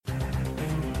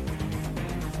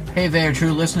Hey there,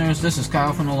 true listeners. This is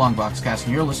Kyle from the Longbox Cast,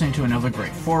 and you're listening to another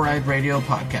great 4-Ride Radio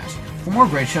podcast. For more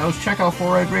great shows, check out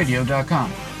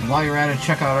 4rideradio.com. And while you're at it,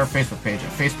 check out our Facebook page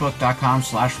at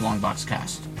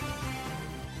facebook.com/longboxcast.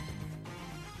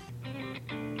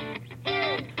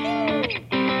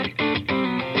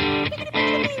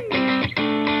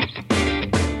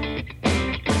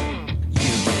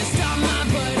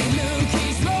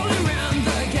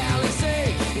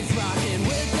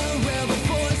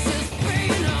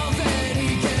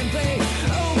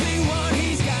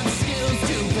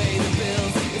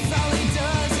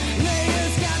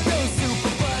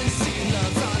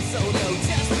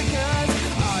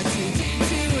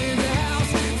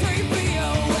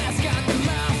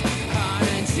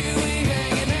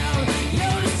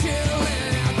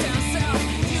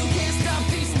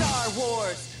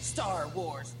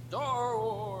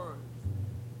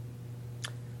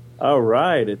 All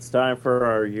right, it's time for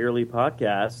our yearly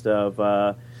podcast of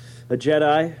a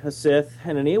Jedi, a Sith,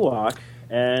 and an Ewok.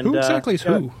 And who exactly is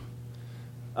who?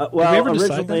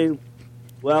 Originally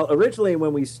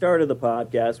when we started the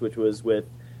podcast, which was with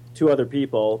two other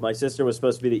people, my sister was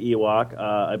supposed to be the Ewok.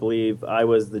 I believe I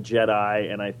was the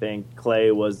Jedi, and I think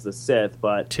Clay was the Sith.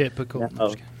 But typical.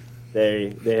 No,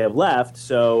 they have left,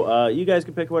 so you guys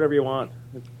can pick whatever you want.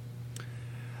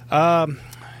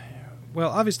 Well,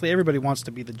 obviously everybody wants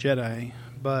to be the Jedi,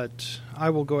 but I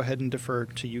will go ahead and defer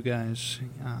to you guys.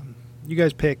 You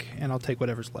guys pick, and I'll take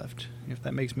whatever's left. If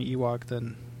that makes me Ewok,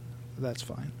 then that's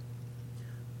fine.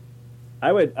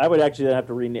 I would actually have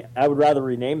to rename. I would rather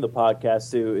rename the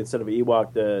podcast to, instead of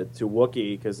Ewok, to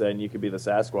Wookiee, because then you could be the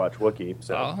Sasquatch Wookiee.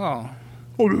 So. Oh,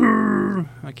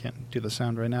 I can't do the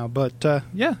sound right now, but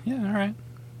yeah, all right.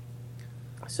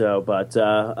 So, but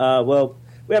well.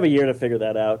 We have a year to figure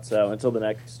that out, so until the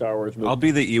next Star Wars movie. I'll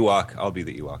be the Ewok. You'll be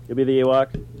the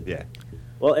Ewok? Yeah.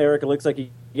 Well, Eric, it looks like you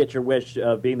get your wish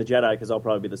of being the Jedi, because I'll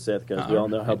probably be the Sith, because we all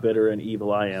know how bitter and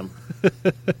evil I am.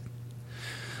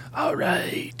 All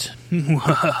right.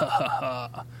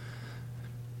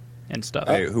 And stuff.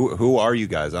 Hey, who are you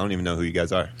guys? I don't even know who you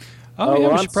guys are. Oh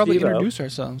yeah, we should probably introduce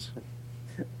ourselves.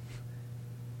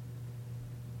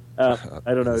 I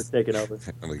don't know who's taking over.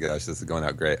 Oh my gosh, this is going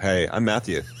out great. Hey, I'm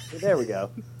Matthew. There we go.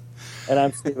 And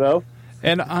I'm Steve-O.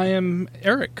 And I am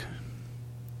Eric.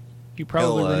 You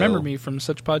probably remember me from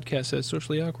such podcasts as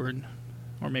Socially Awkward.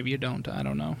 Or maybe you don't. I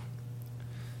don't know.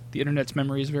 The internet's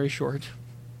memory is very short.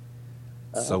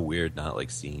 It's so weird not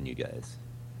seeing you guys.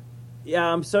 Yeah,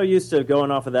 I'm so used to going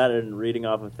off of that and reading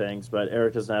off of things, but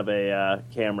Eric doesn't have a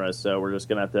camera, so we're just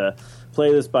going to have to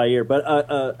play this by ear. But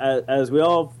as we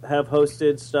all have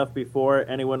hosted stuff before,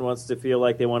 anyone wants to feel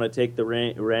like they want to take the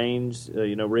rings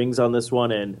on this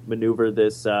one and maneuver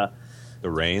this... The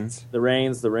reins? The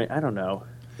reins, I don't know.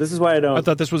 This is why I don't... I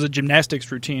thought this was a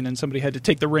gymnastics routine and somebody had to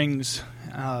take the rings.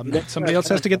 Somebody else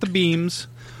has to get the beams.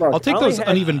 Look, I'll take those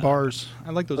uneven bars. I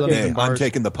like those uneven bars. I'm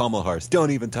taking the pommel horse.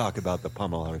 Don't even talk about the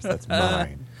pommel horse. That's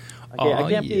mine. I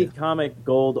can't be comic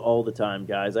gold all the time,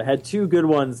 guys. I had two good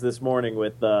ones this morning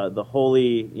with the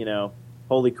holy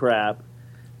crap,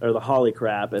 or the holly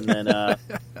crap, and then the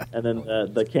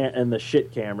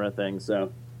shit camera thing.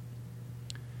 So.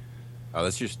 Oh,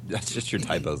 that's just your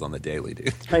typos on the daily,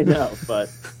 dude. I know, but.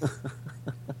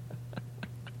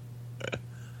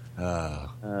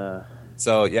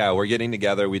 So, yeah, we're getting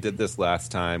together. We did this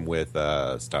last time with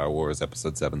Star Wars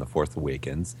Episode 7, The Force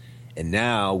Awakens. And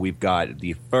now we've got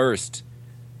the first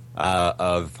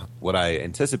of what I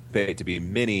anticipate to be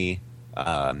many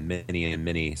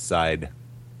side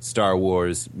Star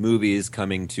Wars movies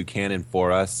coming to canon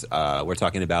for us. We're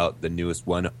talking about the newest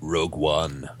one, Rogue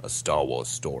One, a Star Wars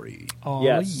story. Oh,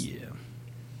 yes. Yeah.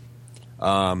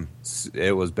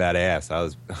 It was badass.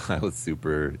 I was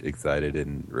super excited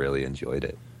and really enjoyed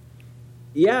it.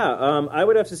 Yeah, I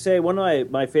would have to say one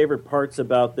of my favorite parts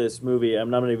about this movie, I'm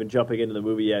not even jumping into the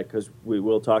movie yet because we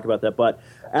will talk about that, but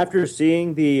after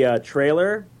seeing the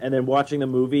trailer and then watching the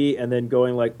movie and then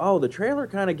going like, oh, the trailer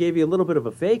kind of gave you a little bit of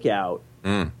a fake out.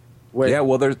 I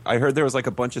heard there was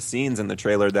a bunch of scenes in the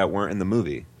trailer that weren't in the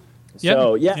movie.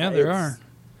 So, there are.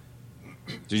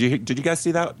 Did you guys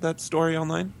see that story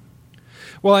online?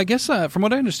 Well, I guess from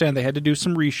what I understand, they had to do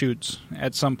some reshoots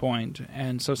at some point,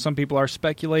 and so some people are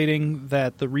speculating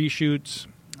that the reshoots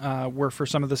were for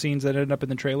some of the scenes that ended up in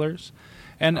the trailers,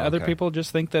 and other people just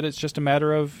think that it's just a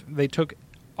matter of they took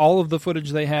all of the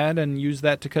footage they had and used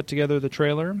that to cut together the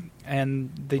trailer, and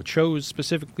they chose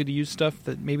specifically to use stuff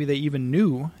that maybe they even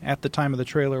knew at the time of the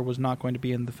trailer was not going to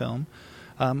be in the film,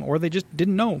 or they just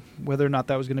didn't know whether or not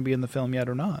that was going to be in the film yet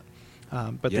or not.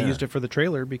 But they used it for the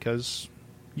trailer because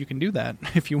you can do that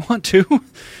if you want to,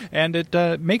 and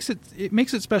it makes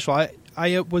it special.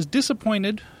 I was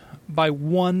disappointed by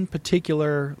one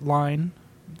particular line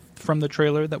from the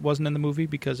trailer that wasn't in the movie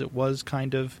because it was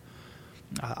kind of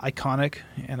iconic,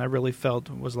 and I really felt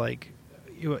was like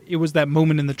it was that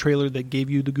moment in the trailer that gave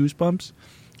you the goosebumps.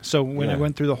 So when I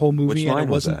went through the whole movie and it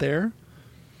wasn't there,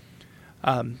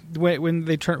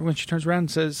 when she turns around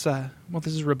and says, "Well,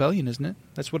 this is rebellion, isn't it?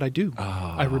 That's what I do.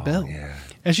 I rebel." Yeah.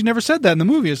 And she never said that in the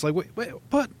movie. It's like, wait,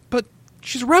 but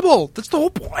she's a rebel. That's the whole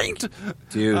point.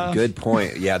 Dude, good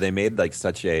point. Yeah, they made like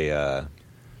such a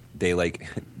they like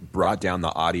brought down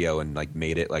the audio and like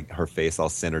made it like her face all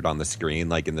centered on the screen,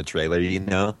 like in the trailer, you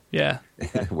know? Yeah.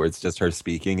 Where it's just her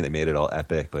speaking, and they made it all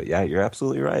epic. But yeah, you're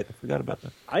absolutely right. I forgot about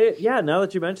that. Now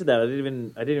that you mentioned that, I didn't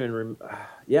even.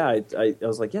 I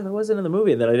was like, yeah, that wasn't in the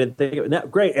movie, and then I didn't think of it. Now,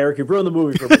 great, Eric, you've ruined the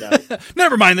movie for me now.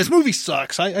 Never mind, this movie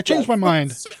sucks. I changed my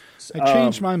mind. I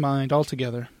changed my mind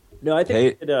altogether. No, I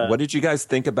think. Hey, what did you guys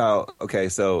think about? Okay,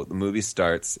 so the movie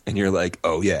starts, and you're like,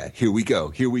 "Oh yeah, here we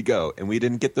go," and we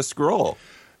didn't get the scroll.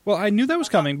 Well, I knew that was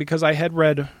coming because I had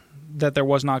read that there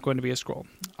was not going to be a scroll.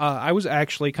 I was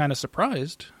actually kind of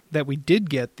surprised that we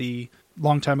did get the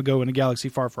long time ago in a galaxy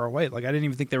far, far away. Like, I didn't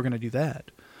even think they were going to do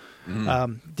that.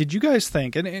 Did you guys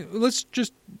think, and let's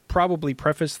just probably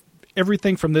preface,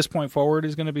 everything from this point forward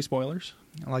is going to be spoilers.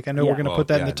 Like, I know we're going to put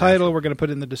that in the title, we're going to put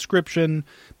it in the description,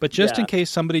 but just in case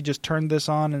somebody just turned this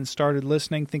on and started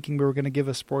listening thinking we were going to give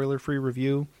a spoiler-free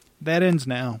review, that ends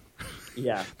now.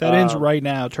 Yeah, that ends right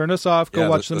now. Turn us off. Go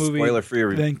watch the movie.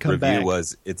 Spoiler-free then come review back.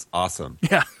 Was it's awesome.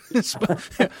 Yeah,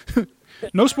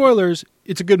 no spoilers.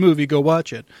 It's a good movie. Go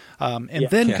watch it, and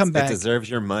then come back. It deserves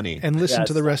your money. And listen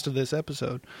to the rest of this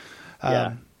episode.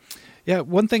 Yeah.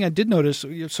 One thing I did notice.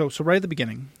 So right at the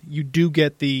beginning, you do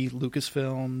get the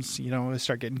Lucasfilms. You know, I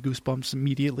start getting goosebumps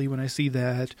immediately when I see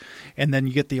that, and then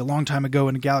you get the a long time ago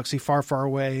in a galaxy far, far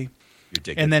away. Your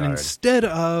dick and then hard. Instead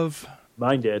of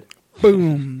mine did.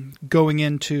 Boom, going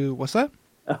into what's that?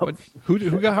 Oh.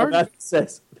 Who got hard?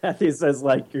 Matthew says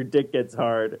like your dick gets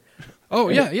hard. Oh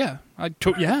yeah.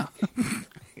 Yeah,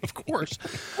 of course.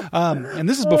 And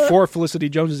this is before Felicity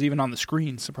Jones is even on the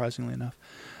screen. Surprisingly enough,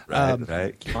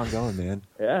 right. Keep on going, man.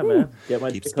 Yeah, man. Get my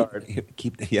dick hard.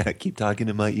 Keep talking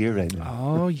in my ear right now.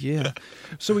 Oh yeah.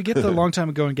 So we get the long time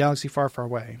ago in Galaxy Far, Far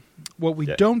Away. What we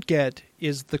don't get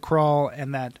is the crawl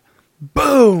and that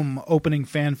boom opening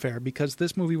fanfare, because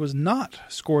this movie was not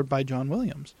scored by John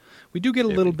Williams. We do get a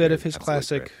little bit of his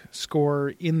classic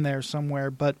score in there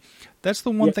somewhere, but that's the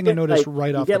one thing I noticed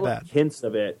right off the bat. Like hints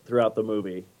of it throughout the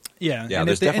movie. Yeah, and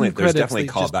there's definitely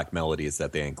callback melodies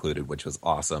that they included, which was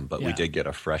awesome. But we did get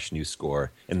a fresh new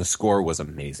score, and the score was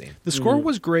amazing. The score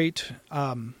was great.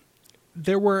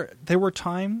 There were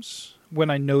times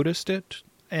when I noticed it,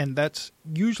 and that's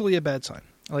usually a bad sign.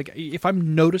 Like, if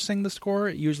I'm noticing the score,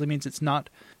 it usually means it's not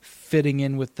fitting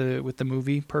in with the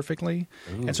movie perfectly.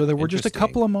 Ooh, and so there were just a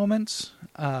couple of moments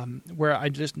where I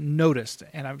just noticed,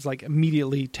 and I was like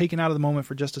immediately taken out of the moment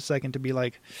for just a second to be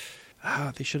like,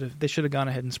 they should have gone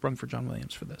ahead and sprung for John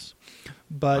Williams for this.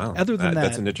 But other than that,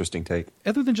 that's an interesting take.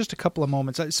 Other than just a couple of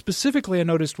moments, specifically I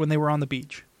noticed when they were on the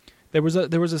beach. There was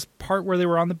this part where they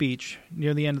were on the beach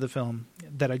near the end of the film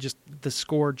that the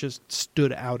score just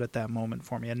stood out at that moment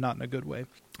for me, and not in a good way.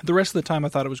 The rest of the time I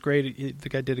thought it was great. The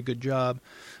guy did a good job,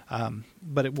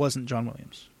 but it wasn't John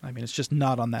Williams. I mean, it's just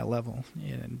not on that level,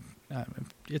 and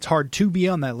it's hard to be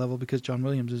on that level because John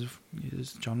Williams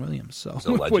is John Williams. So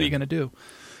what are you going to do?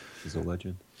 He's a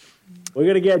legend. We're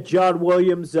going to get John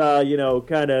Williams,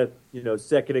 kind of,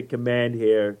 second in command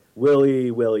here. Willie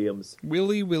Williams.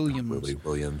 Willie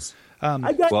Williams.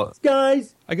 I got this,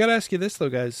 guys. I got to ask you this, though,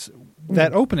 guys.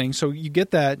 That opening, so you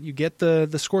get that. You get the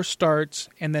score starts,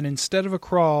 and then instead of a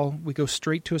crawl, we go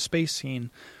straight to a space scene.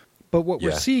 But what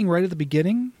we're seeing right at the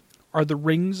beginning are the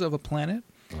rings of a planet.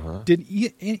 Uh-huh. Did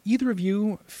either of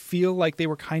you feel like they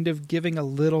were kind of giving a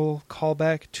little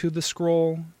callback to the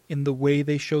scroll in the way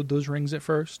they showed those rings at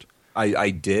first? I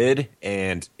did,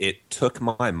 and it took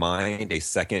my mind a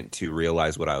second to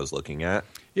realize what I was looking at.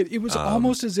 It was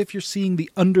almost as if you're seeing the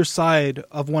underside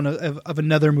of one of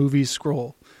another movie's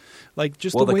scroll. Like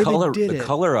just the way they did it. The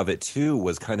color of it too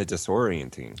was kind of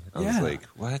disorienting. I was like,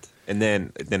 "What?" And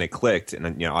then it clicked,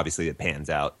 and obviously it pans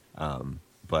out.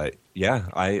 But yeah,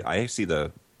 I see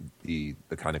the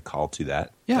kind of call to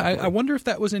that. Yeah, I wonder if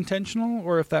that was intentional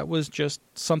or if that was just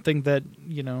something that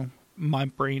my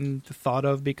brain thought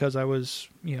of because I was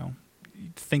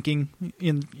thinking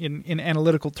in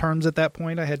analytical terms at that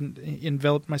point. I hadn't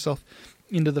enveloped myself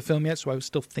into the film yet, so I was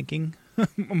still thinking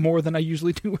more than I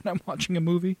usually do when I'm watching a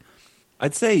movie.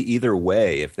 I'd say either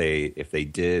way, if they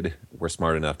were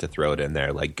smart enough to throw it in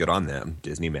there, like good on them,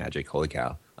 Disney magic, holy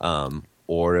cow.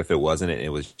 or if it wasn't, it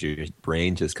was your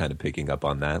brain just kind of picking up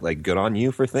on that. Like, good on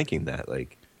you for thinking that.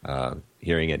 Like,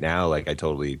 hearing it now, like I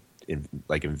totally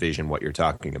envision what you're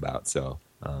talking about. So,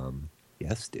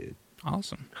 yes, dude.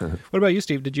 Awesome. What about you,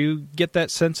 Steve? Did you get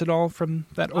that sense at all from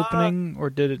that opening, or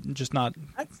did it just not?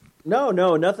 No,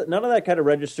 nothing. None of that kind of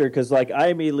registered because, like, I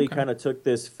immediately kind of took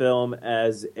this film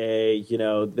as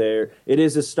it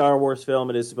is a Star Wars film.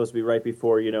 It is supposed to be right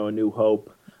before, A New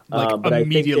Hope. Like but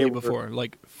immediately before,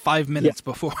 like 5 minutes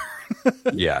before.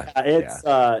 We'll get to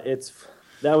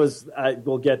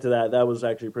that. That was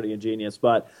actually pretty ingenious,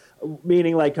 but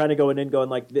meaning like kind of going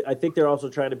like, I think they're also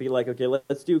trying to be like, okay,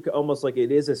 let's do almost like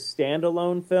it is a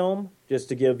standalone film just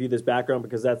to give you this background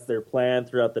because that's their plan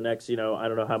throughout the next, I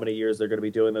don't know how many years they're going to be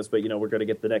doing this, but we're going to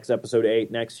get the next episode 8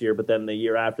 next year, but then the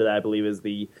year after that, I believe is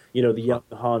the young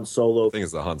Han Solo. I think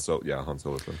it's the Han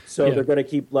Solo film. So they're going to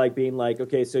keep like being like,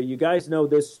 okay, so you guys know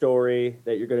this story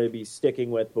that you're going to be sticking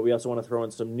with, but we also want to throw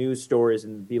in some new stories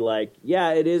and be like,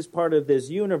 yeah, it is part of this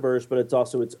universe, but it's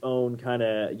also its own kind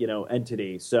of,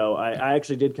 entity. So I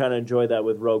actually did kind of enjoy that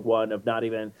with Rogue One of not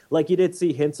even like you did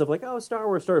see hints of like, oh, Star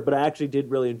Wars story, but I actually did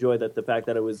really enjoy that the fact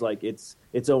that it was like its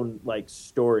own like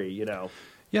story,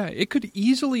 Yeah, it could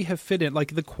easily have fit in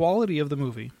like the quality of the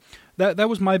movie. That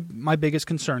was my biggest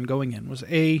concern going in was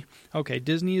okay,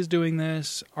 Disney is doing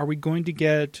this. Are we going to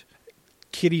get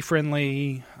kiddie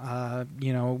friendly,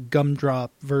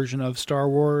 gumdrop version of Star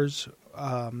Wars?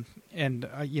 Why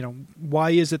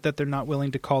is it that they're not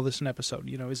willing to call this an episode?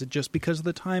 Is it just because of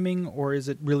the timing, or is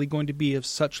it really going to be of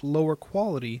such lower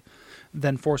quality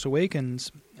than Force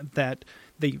Awakens that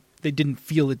they didn't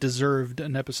feel it deserved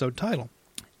an episode title?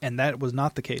 And that was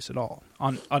not the case at all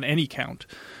on any count.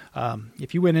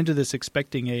 If you went into this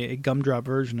expecting a gumdrop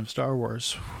version of Star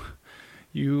Wars,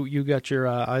 you got your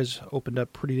eyes opened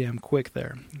up pretty damn quick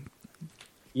there.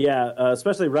 Yeah,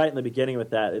 especially right in the beginning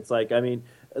with that. It's like, I mean,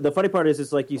 the funny part is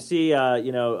it's like you see,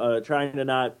 trying to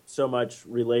not so much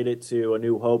relate it to A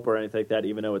New Hope or anything like that,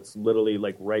 even though it's literally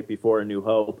like right before A New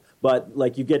Hope. But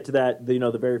like you get to that,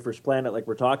 the very first planet like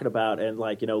we're talking about, and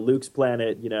like, Luke's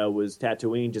planet, was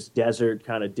Tatooine, just desert,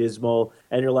 kind of dismal.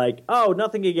 And you're like, oh,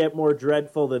 nothing can get more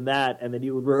dreadful than that. And then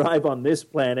you would arrive on this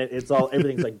planet,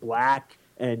 everything's like black.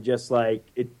 And just like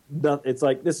it's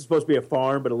like this is supposed to be a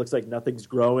farm, but it looks like nothing's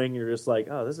growing. You're just like,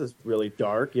 oh, this is really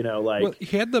dark, Well,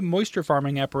 he had the moisture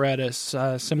farming apparatus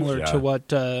similar to what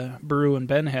Baru and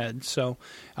Ben had. So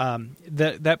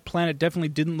that planet definitely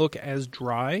didn't look as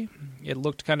dry. It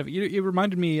looked kind of. It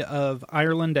reminded me of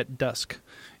Ireland at dusk,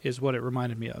 is what it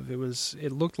reminded me of.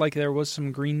 It looked like there was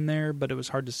some green there, but it was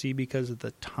hard to see because of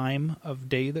the time of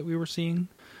day that we were seeing.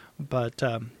 But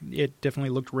it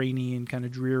definitely looked rainy and kind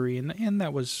of dreary, and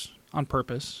that was on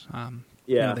purpose.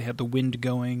 They had the wind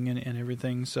going and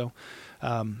everything. So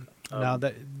now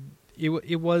that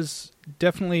it was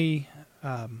definitely,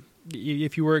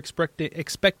 if you were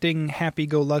expecting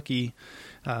happy-go-lucky,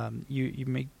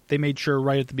 they made sure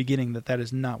right at the beginning that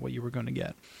is not what you were going to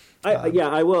get.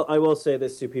 I will say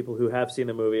this to people who have seen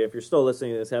the movie. If you're still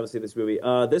listening to this, haven't seen this movie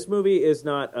is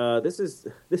not. This is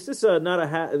not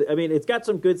a. I mean, it's got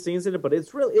some good scenes in it, but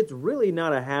it's really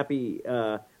not a happy.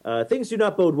 Things do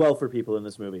not bode well for people in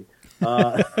this movie.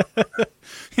 Yeah,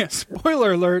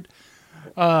 spoiler alert.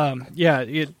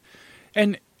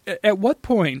 And at what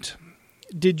point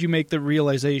did you make the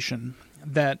realization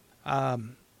that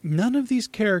none of these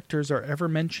characters are ever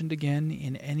mentioned again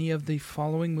in any of the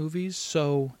following movies?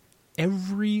 So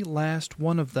every last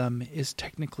one of them is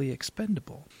technically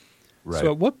expendable. Right.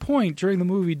 So at what point during the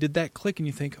movie did that click and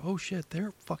you think, oh shit,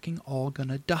 they're fucking all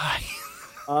gonna die?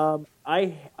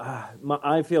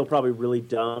 I feel probably really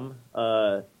dumb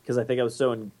because I think I was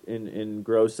so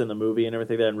engrossed in the movie and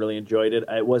everything that I really enjoyed it.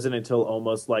 It wasn't until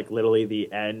almost like literally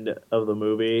the end of the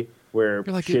movie where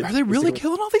you're like, are they really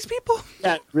killing all these people?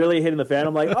 Yeah, really hitting the fan.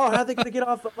 I'm like, oh, how are they going to get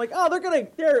off? I'm like, oh, they'll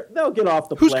get off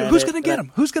the planet. Who's going to get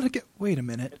them? Who's going to get? Wait a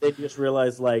minute. They just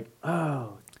realize like,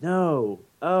 oh no,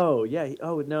 oh yeah,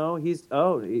 oh no, he's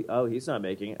not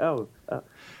making it. Oh,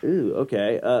 ooh,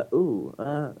 okay,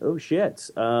 oh shit,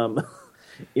 kind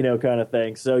of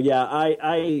thing. So yeah,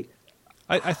 I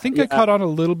think I caught on a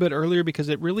little bit earlier because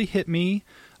it really hit me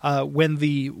when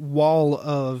the wall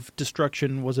of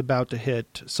destruction was about to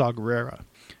hit Saw Gerrera.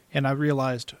 And I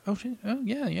realized,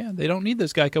 yeah, they don't need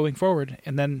this guy going forward.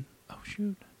 And then, oh,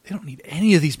 shoot, they don't need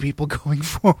any of these people going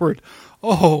forward.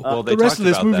 The rest of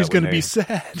this movie's going to be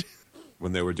sad.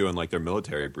 When they were doing like their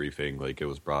military briefing, like it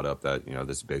was brought up that,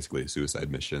 this is basically a suicide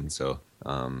mission. So,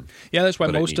 that's why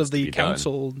most of the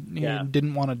council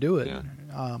didn't want to do it.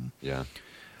 Yeah.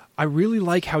 I really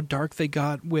like how dark they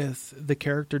got with the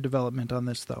character development on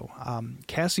this, though.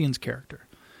 Cassian's character.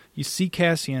 You see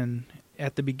Cassian,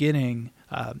 at the beginning,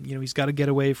 he's got to get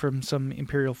away from some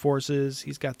Imperial forces.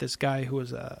 He's got this guy who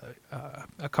is a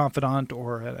confidant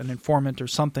or an informant or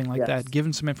something like that,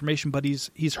 giving some information, but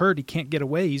he's hurt. He can't get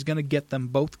away. He's going to get them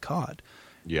both caught.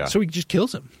 Yeah. So he just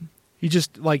kills him. He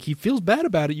just, he feels bad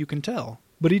about it, you can tell.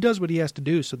 But he does what he has to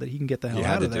do so that he can get the hell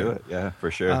out of there. He had to do it, yeah, for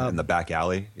sure. In the back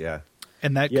alley, yeah.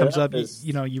 And that comes up,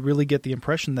 you really get the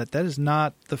impression that is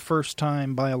not the first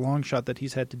time by a long shot that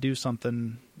he's had to do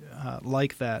something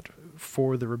like that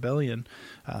for the rebellion.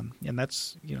 And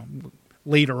that's,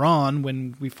 later on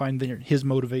when we find his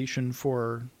motivation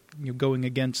for going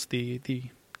against the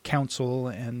council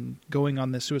and going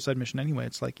on this suicide mission anyway.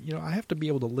 It's like, I have to be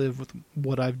able to live with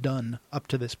what I've done up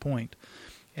to this point.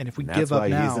 And if we give up now,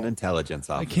 that's why he's an intelligence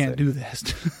officer. I can't do this.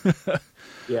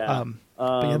 Yeah.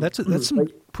 But yeah, that's some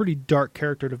pretty dark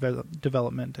character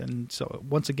development. And so,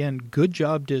 once again, good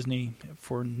job, Disney,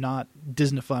 for not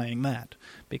Disneyfying that,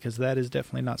 because that is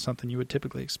definitely not something you would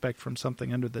typically expect from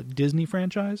something under the Disney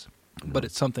franchise, but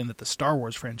it's something that the Star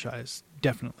Wars franchise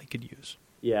definitely could use.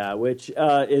 Yeah, which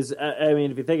is,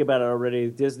 if you think about it already,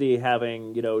 Disney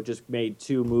having, just made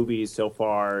 2 movies so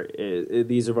far,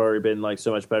 these have already been,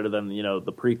 so much better than,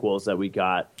 the prequels that we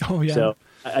got. Oh, yeah. So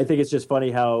I think it's just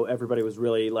funny how everybody was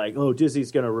really like, oh,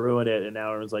 Disney's going to ruin it, and now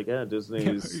everyone's like, yeah,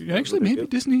 Disney's... Yeah, actually,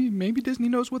 maybe Disney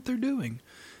knows what they're doing.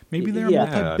 Maybe they're a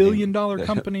multi-billion-dollar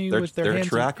company with their hands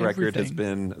track on record everything. has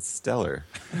been stellar.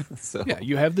 So yeah,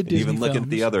 you have the Disney even look films. at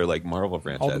the other Marvel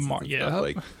franchises. Stuff.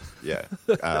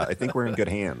 I think we're in good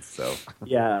hands. So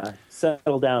yeah,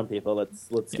 settle down, people. Let's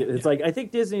get. It's like I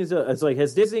think Disney's. It's like,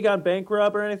 has Disney gone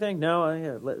bankrupt or anything?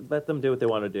 No, let them do what they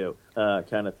want to do,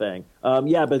 kind of thing.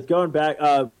 But going back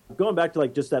to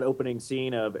just that opening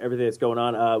scene of everything that's going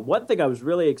on. One thing I was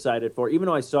really excited for, even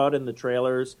though I saw it in the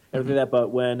trailers, everything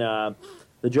but when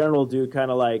the general dude kind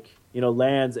of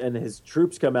lands and his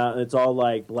troops come out and it's all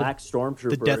black stormtroopers.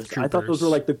 The Death Troopers. I thought those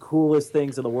were the coolest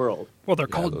things in the world. Well, they're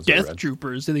called Death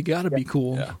Troopers, and they got to be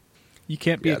cool. Yeah. You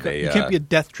can't be can't be a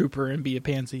Death Trooper and be a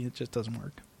pansy. It just doesn't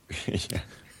work.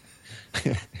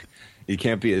 You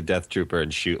can't be a Death Trooper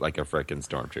and shoot like a frickin'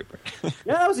 Stormtrooper.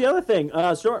 Yeah, that was the other thing.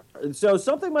 So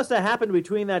something must have happened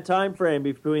between that time frame,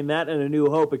 between that and A New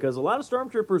Hope, because a lot of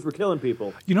Stormtroopers were killing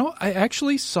people. I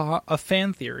actually saw a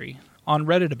fan theory on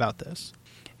Reddit about this,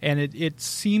 and it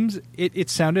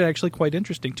sounded actually quite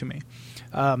interesting to me.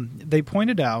 They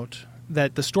pointed out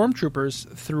that the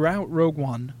Stormtroopers throughout Rogue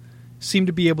One seem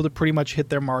to be able to pretty much hit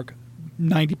their mark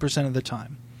 90% of the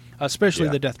time, especially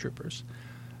the Death Troopers.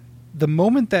 The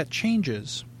moment that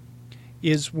changes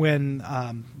is when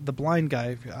the blind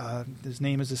guy, his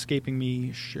name is escaping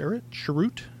me,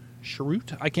 Sharut?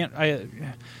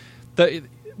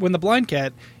 When the blind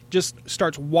cat just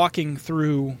starts walking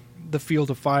through the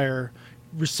field of fire,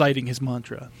 reciting his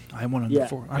mantra. I am one with the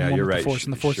Force. I'm one with the Force,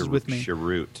 and the Force is with me.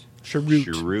 Sharut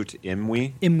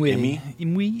Imwe.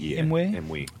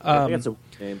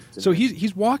 So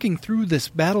he's walking through this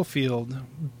battlefield,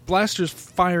 blasters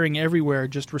firing everywhere,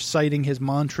 just reciting his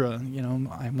mantra.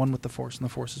 I am one with the Force, and the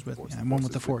Force is with me. I'm one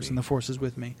with the Force, and the Force is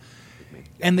with me.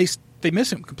 And they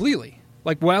miss him completely,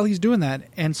 while he's doing that.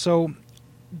 And so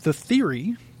the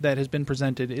theory that has been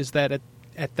presented is that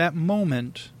at that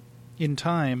moment in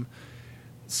time,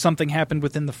 something happened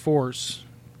within the Force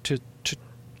to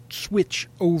switch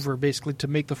over, basically, to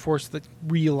make the Force that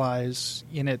realize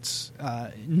in its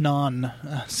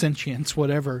non-sentience,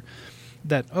 whatever,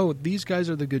 that, these guys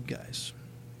are the good guys.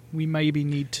 We maybe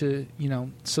need to,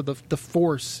 so the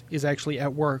Force is actually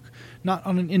at work, not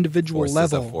on an individual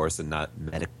level. Is a Force and not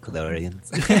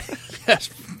midichlorians. Yes.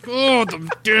 Oh,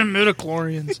 the damn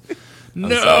midichlorians.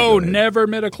 No, never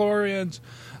midichlorians.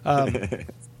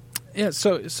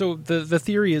 So the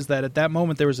theory is that at that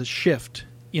moment there was a shift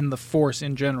in the Force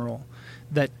in general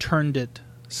that turned it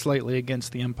slightly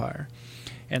against the Empire.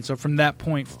 And so from that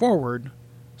point forward,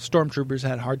 Stormtroopers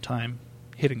had a hard time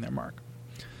hitting their mark.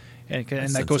 And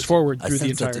that goes forward through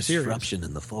the entire series. Disruption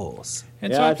in the Force.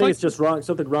 And so I think it's just wrong.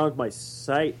 Something wrong with my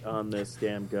sight on this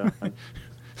damn gun.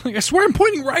 I swear I'm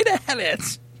pointing right at it.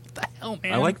 What the hell,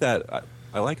 man? I like that.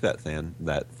 I like that fan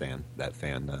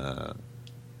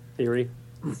theory.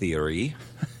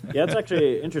 Yeah, it's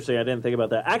actually interesting. I didn't think about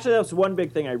that. Actually, that's one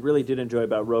big thing I really did enjoy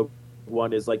about Rogue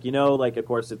One is of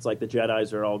course it's the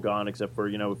Jedis are all gone except for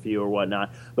a few or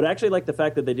whatnot. But I actually like the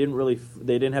fact that they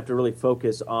didn't have to really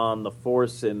focus on the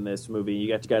Force in this movie. You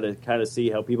got to kind of see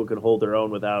how people could hold their own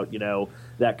without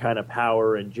that kind of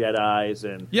power and Jedis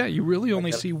and you really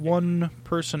only see one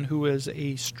person who is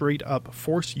a straight up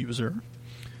Force user.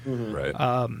 Mm-hmm. Right.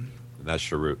 And that's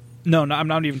Sharut. No, I'm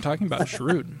not even talking about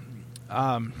Sharut.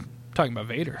 Talking about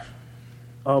Vader.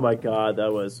 Oh my God,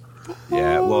 that was.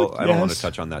 Yeah, well, I don't want to Yes.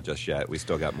 touch on that just yet. We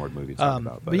still got more movies to talk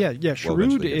about. But yeah, we'll Sharud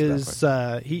eventually get to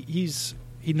that is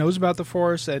he knows about the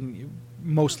Force, and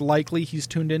most likely he's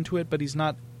tuned into it, but he's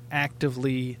not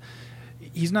using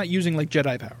like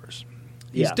Jedi powers.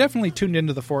 He's Yeah. definitely tuned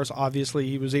into the Force. Obviously,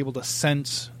 he was able to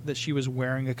sense that she was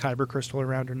wearing a kyber crystal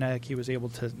around her neck. He's able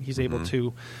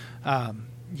to.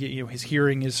 His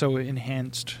hearing is so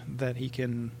enhanced that he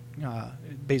can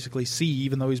basically see,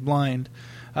 even though he's blind.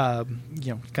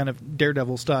 Kind of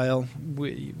Daredevil style,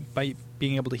 by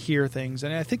being able to hear things.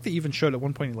 And I think they even showed at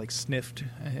one point he like sniffed,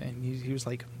 and he was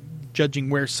like judging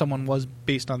where someone was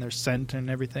based on their scent and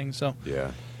everything. So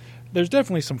Yeah. there's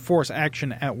definitely some Force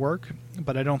action at work,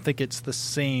 but I don't think it's the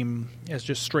same as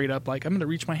just straight up like, I'm going to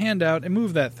reach my hand out and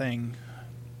move that thing.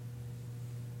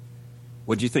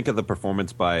 What'd you think of the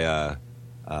performance by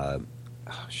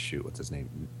what's his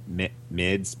name?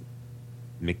 Mids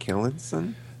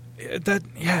McKillenson?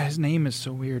 His name is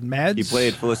so weird. Mads? He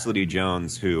played Felicity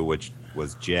Jones, which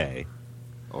was Jay.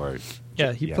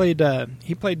 He played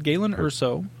Galen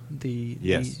Erso,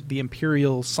 the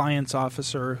Imperial science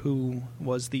officer who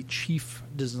was the chief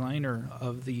designer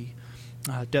of the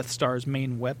Death Star's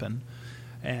main weapon.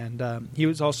 And he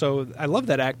was also, I love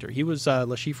that actor. He was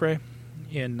Le Chiffre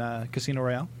in Casino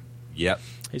Royale. Yep.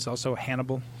 He's also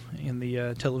Hannibal in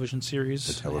the television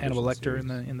series. Hannibal Lecter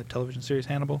in the television series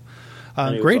Hannibal.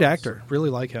 Great actor. Really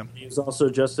like him. He was also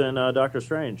just in Doctor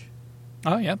Strange.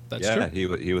 Oh, yeah, that's true.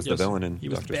 Yeah, he was the villain in He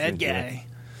was Doctor the bad Strange, guy.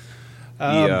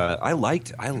 yeah. I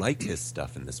liked his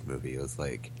stuff in this movie. It was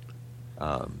like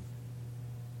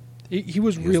He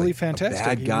was really like fantastic. A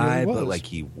bad He guy, really was. but like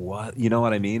he was. You know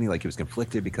what I mean? He was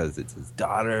conflicted because it's his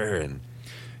daughter, and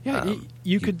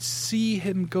you could see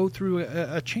him go through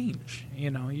a change.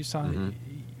 You saw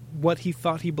what he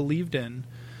thought he believed in,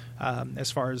 as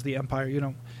far as the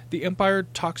Empire. The Empire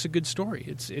talks a good story.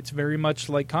 It's very much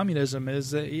like communism.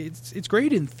 It's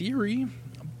great in theory,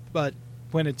 but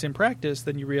when it's in practice,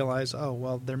 then you realize, oh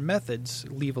well, their methods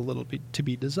leave a little bit to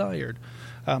be desired.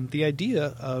 The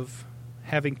idea of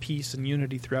having peace and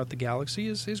unity throughout the galaxy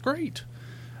is great.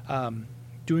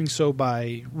 Doing so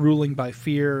by ruling by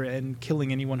fear and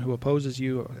killing anyone who opposes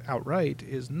you outright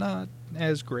is not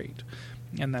as great.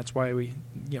 And that's why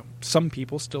some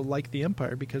people still like the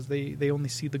Empire, because they only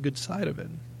see the good side of it.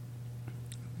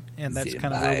 And that's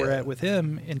kind of where we're at with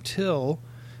him until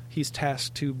he's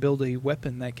tasked to build a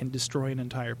weapon that can destroy an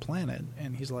entire planet.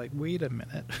 And he's like, wait a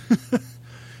minute.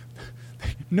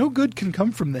 No good can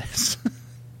come from this.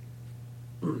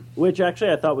 Which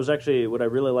actually I thought was actually what I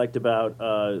really liked about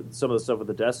some of the stuff with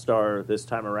the Death Star this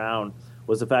time around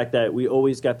was the fact that we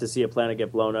always got to see a planet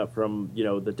get blown up from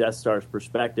the Death Star's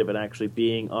perspective, and actually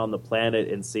being on the planet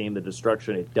and seeing the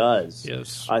destruction it does.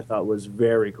 Yes, I thought was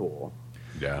very cool.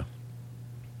 Yeah.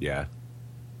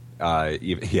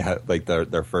 Like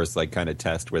their first like kind of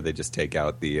test where they just take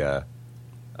out the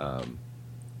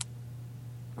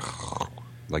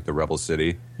like the rebel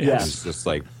city. Yes. It's just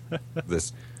like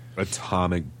this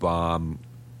atomic bomb,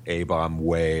 A-bomb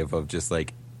wave of just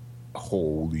like,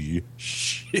 holy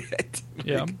shit.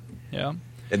 Yeah.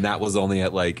 And that was only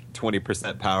at like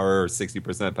 20% power or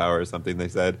 60% power or something, they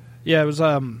said. Yeah, it was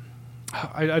I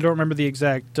don't remember the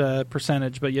exact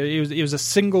percentage, but yeah, it was a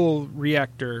single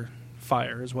reactor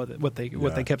fire is what they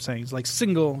kept saying. It's like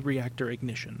single reactor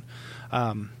ignition.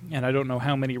 And I don't know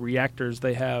how many reactors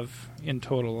they have in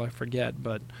total, I forget,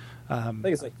 but I think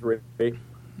it's like 3.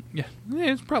 Yeah,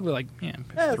 it's probably like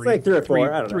it's like 3 or 4.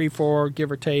 I don't know. 3, 4,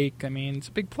 give or take. I mean, it's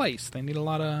a big place. They need a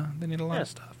lot of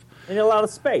stuff. They need a lot of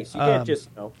space. You can't just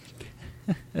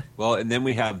Well, and then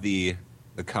we have the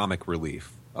comic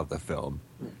relief of the film,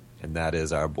 and that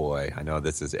is our boy. I know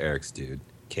this is Eric's dude,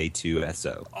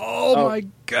 K2SO. Oh my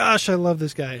gosh, I love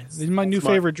this guy. He's my new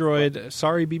favorite droid.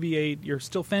 Sorry, BB-8, you're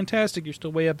still fantastic. You're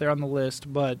still way up there on the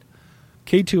list, but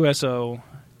K2SO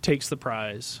takes the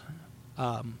prize.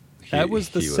 That was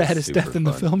the saddest death in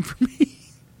the film for me.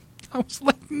 I was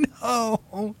like,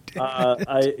 no.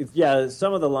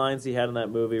 Some of the lines he had in that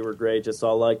movie were great. Just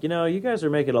all like, you guys are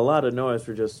making a lot of noise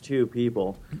for just 2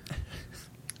 people.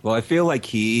 Well, I feel like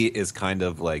he is kind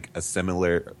of like a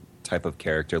similar type of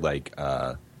character, like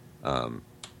Guardians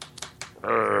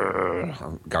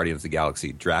of the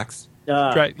Galaxy, Drax.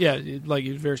 Right? Yeah, like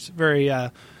he's very, very.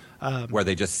 Where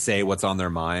they just say what's on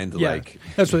their mind. Yeah, like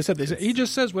that's what they said. They said he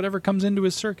just says whatever comes into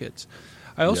his circuits.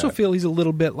 I also feel he's a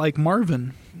little bit like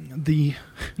Marvin, the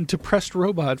depressed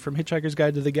robot from Hitchhiker's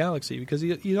Guide to the Galaxy, because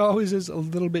he always is a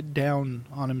little bit down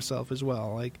on himself as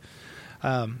well. Like,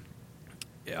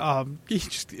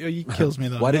 he kills me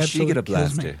though. Why does she get a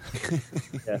blaster?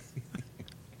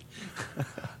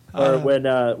 Or when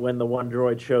the one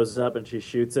droid shows up and she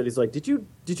shoots it, he's like, "Did you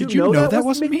know that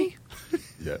wasn't me?"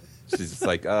 Yeah, she's just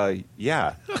like,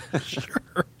 yeah,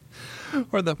 sure.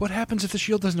 Or what happens if the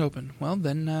shield doesn't open? Well,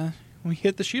 then we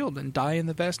hit the shield and die in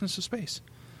the vastness of space.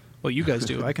 Well, you guys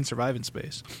do. I can survive in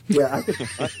space. Yeah.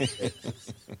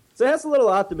 So it has a little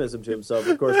optimism to himself,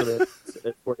 of course,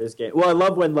 for his game. Well, I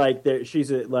love when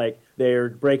they're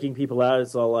breaking people out.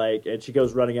 It's all like, and she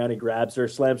goes running out and grabs her,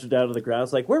 slams her down to the ground.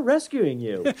 It's like, we're rescuing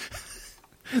you.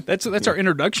 That's our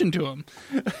introduction to him.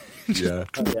 Yeah.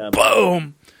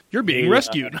 Boom! You're being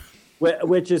rescued.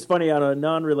 Which is funny on a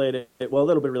non-related, well, a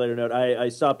little bit related note. I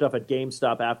stopped off at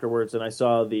GameStop afterwards, and I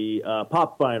saw the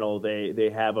pop vinyl they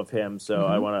have of him. So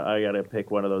I got to pick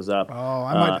one of those up. Oh,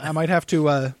 I might have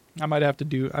to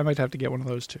get one of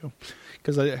those too,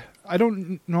 because I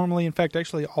don't normally. In fact,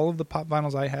 actually, all of the pop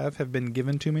vinyls I have been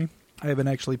given to me. I haven't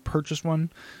actually purchased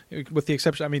one, with the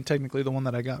exception. I mean, technically, the one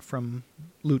that I got from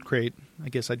Loot Crate, I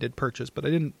guess I did purchase, but I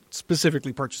didn't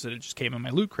specifically purchase it. It just came in my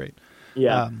Loot Crate.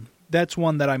 Yeah. That's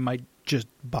one that I might just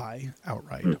buy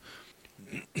outright.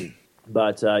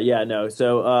 But no.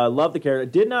 So love the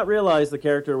character. Did not realize the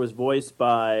character was voiced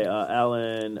by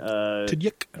Alan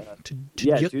Tudyk.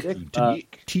 Alan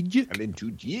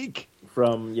Tudyk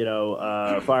from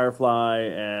Firefly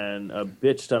and a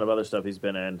bitch ton of other stuff he's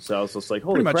been in. So I was just like,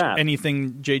 holy crap! Pretty much crap.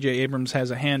 anything J.J. Abrams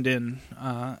has a hand in,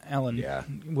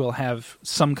 Alan will have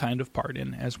some kind of part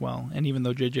in as well. And even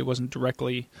though J.J. wasn't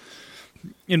directly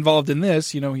involved in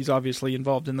this, he's obviously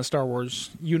involved in the Star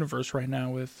Wars universe right now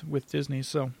with Disney.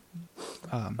 So,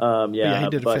 he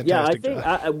did a fantastic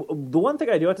job. The one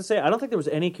thing I do have to say, I don't think there was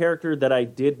any character that I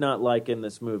did not like in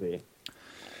this movie.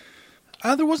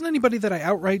 There wasn't anybody that I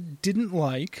outright didn't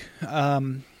like.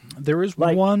 There is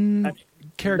one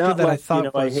character that I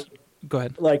thought was... Go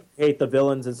ahead. Like, hate the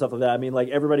villains and stuff like that. I mean, like,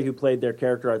 everybody who played their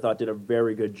character I thought did a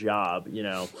very good job,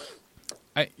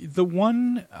 The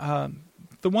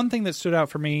one thing that stood out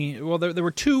for me, well, there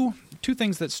were two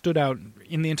things that stood out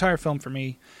in the entire film for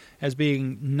me as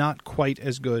being not quite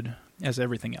as good as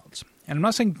everything else. And I'm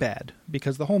not saying bad,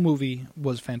 because the whole movie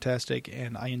was fantastic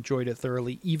and I enjoyed it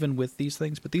thoroughly, even with these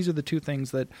things. But these are the two things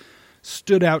that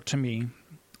stood out to me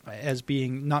as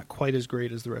being not quite as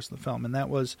great as the rest of the film. And that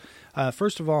was,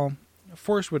 first of all,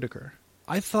 Forrest Whitaker.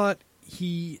 I thought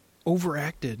he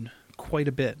overacted quite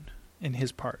a bit in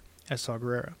his part as Saw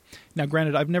Gerrera. Now,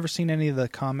 granted, I've never seen any of the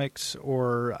comics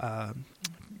or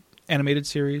animated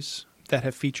series that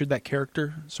have featured that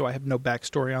character, so I have no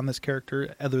backstory on this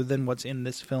character other than what's in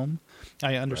this film.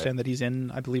 I understand that he's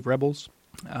in, I believe, Rebels.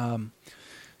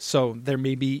 So there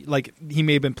may be, he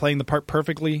may have been playing the part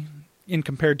perfectly in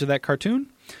compared to that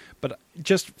cartoon, but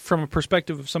just from a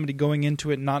perspective of somebody going into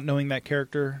it not knowing that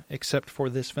character except for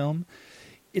this film,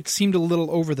 it seemed a little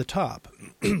over the top.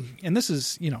 And this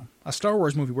is, a Star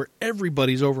Wars movie where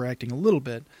everybody's overacting a little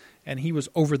bit, and he was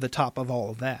over the top of all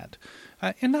of that.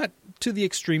 And not to the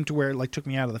extreme to where it took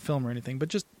me out of the film or anything, but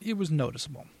just it was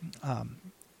noticeable.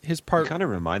 His part kind of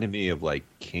reminded me of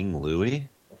King Louis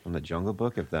from the Jungle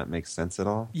Book, if that makes sense at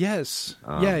all. Yes.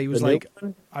 He was like,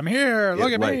 I'm here,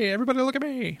 look at me, everybody look at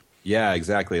me. Yeah,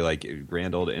 exactly.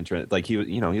 Grand old entrant. He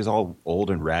was all old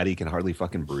and ratty, can hardly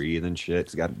fucking breathe and shit.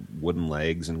 He's got wooden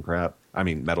legs and crap. I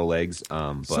mean, metal legs.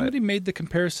 But somebody made the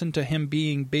comparison to him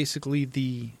being basically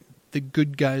the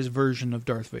good guy's version of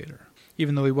Darth Vader,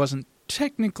 even though he wasn't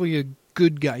technically a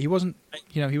good guy. He wasn't,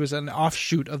 he was an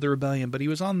offshoot of the rebellion, but he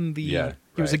was on the,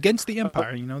 he was against the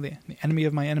Empire. The enemy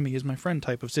of my enemy is my friend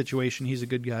type of situation. He's a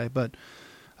good guy, but.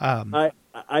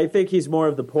 I think he's more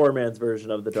of the poor man's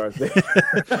version of the Darth Vader.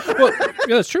 Well,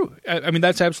 yeah, that's true. I mean,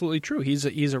 that's absolutely true. He's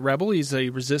a rebel. He's a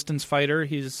resistance fighter.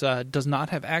 He's does not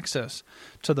have access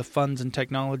to the funds and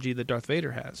technology that Darth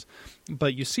Vader has.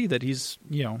 But you see that he's,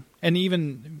 and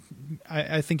even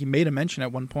I think he made a mention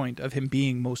at one point of him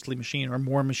being mostly machine or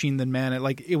more machine than man.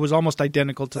 It was almost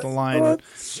identical to the line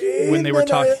when they were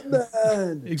talking.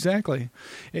 Exactly.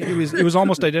 It was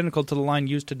almost identical to the line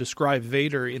used to describe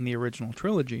Vader in the original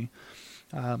trilogy.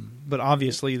 But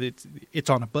obviously, it's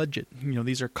on a budget.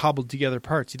 These are cobbled together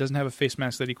parts. He doesn't have a face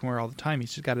mask that he can wear all the time.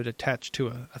 He's just got it attached to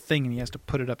a thing, and he has to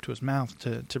put it up to his mouth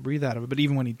to breathe out of it. But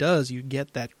even when he does, you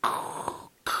get that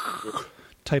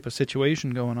type of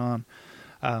situation going on.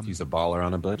 He's a baller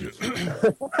on a budget.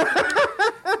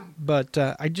 But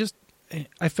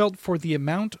I felt for the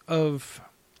amount of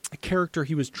character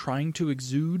he was trying to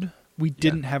exude, we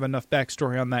didn't have enough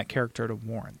backstory on that character to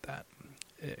warrant that.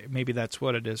 Maybe that's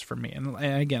what it is for me. And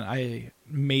again,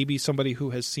 maybe somebody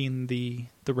who has seen the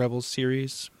Rebels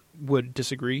series would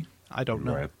disagree. I don't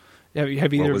know. Right.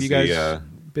 Have either of you guys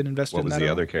been invested in that? What was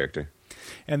the other character?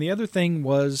 And the other thing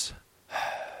was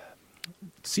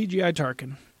CGI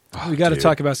Tarkin. We got to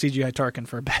talk about CGI Tarkin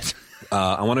for a bit.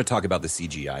 I want to talk about the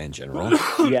CGI in general.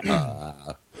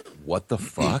 Yeah. What the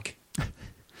fuck?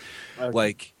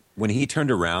 Like, when he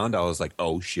turned around, I was like,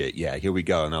 oh, shit, yeah, here we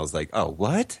go. And I was like, oh,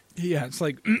 what? Yeah, it's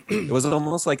like... It was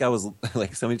almost like I was,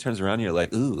 like, somebody turns around and you're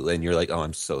like, ooh, and you're like, oh,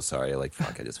 I'm so sorry. Like,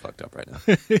 fuck, I just fucked up right now.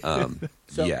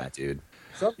 Yeah, dude.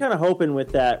 So I'm kind of hoping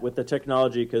with the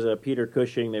technology, because Peter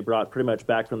Cushing, they brought pretty much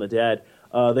back from the dead,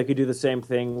 they could do the same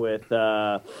thing with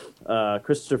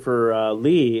Christopher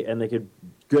Lee, and they could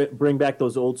bring back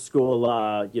those old school,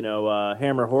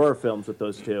 Hammer horror films with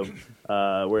those two,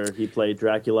 where he played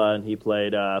Dracula and he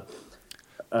played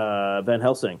Van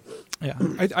Helsing. Yeah,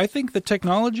 I think the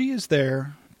technology is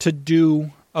there to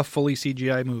do a fully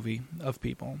CGI movie of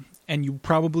people, and you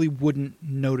probably wouldn't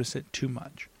notice it too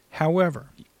much. However,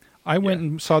 I went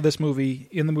and saw this movie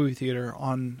in the movie theater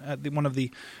on one of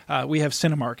the... we have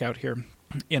Cinemark out here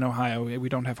in Ohio. We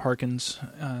don't have Harkins.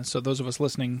 So those of us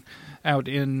listening out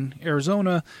in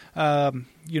Arizona,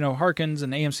 Harkins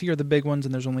and AMC are the big ones,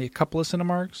 and there's only a couple of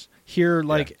Cinemarks. Here,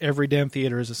 every damn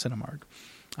theater is a Cinemark.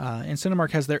 And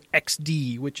Cinemark has their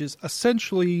XD, which is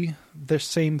essentially the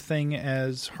same thing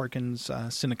as Harkins'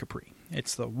 Cinecapri.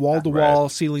 It's the wall-to-wall,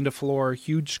 ceiling-to-floor,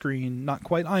 huge screen, not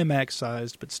quite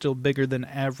IMAX-sized, but still bigger than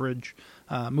average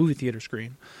movie theater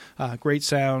screen. Great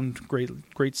sound,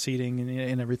 great seating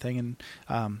and everything,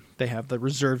 and they have the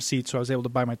reserved seats, so I was able to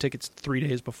buy my tickets 3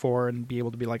 days before and be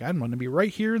able to be like, I want to be right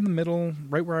here in the middle,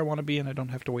 right where I want to be, and I don't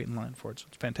have to wait in line for it, so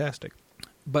it's fantastic.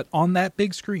 But on that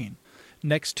big screen,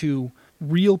 next to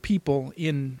real people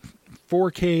in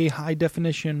 4K, high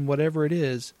definition, whatever it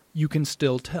is, you can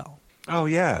still tell. Oh,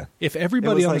 yeah. If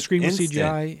everybody on the screen was instant.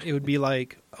 CGI, it would be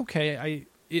like, okay,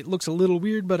 it looks a little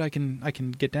weird, but I can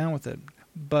get down with it.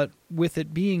 But with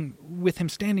him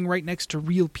standing right next to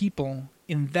real people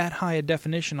in that high a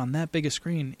definition on that big a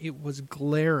screen, it was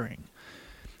glaring.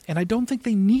 And I don't think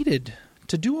they needed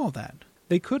to do all that.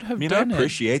 They could have done it. I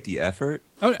appreciate the effort.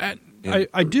 Oh,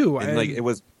 I do. And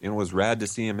it was rad to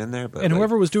see him in there. But and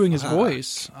whoever was doing his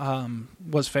voice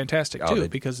was fantastic too,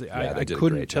 because I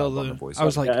couldn't tell I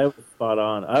was like, it was spot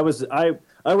on. I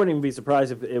wouldn't even be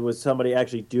surprised if it was somebody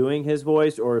actually doing his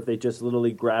voice, or if they just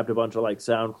literally grabbed a bunch of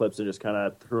sound clips and just kind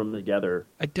of threw them together.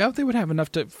 I doubt they would have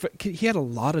enough to. He had a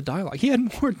lot of dialogue. He had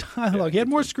more dialogue. Yeah, he had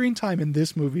more screen time in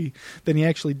this movie than he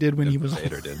actually did when he was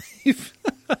later.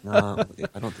 No,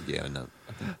 I don't think he had enough.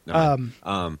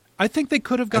 I think they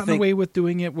could have gotten away with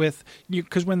doing it with,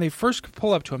 because when they first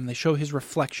pull up to him, they show his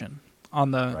reflection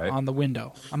on the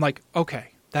window. I'm like,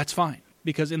 okay, that's fine,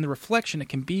 because in the reflection it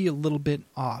can be a little bit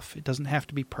off. It doesn't have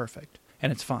to be perfect,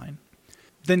 and it's fine.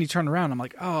 Then you turn around, I'm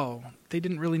like, oh, they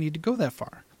didn't really need to go that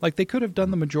far. Like, they could have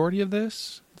done the majority of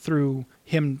this through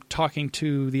him talking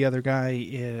to the other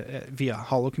guy via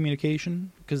holo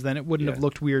communication, because then it wouldn't have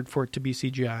looked weird for it to be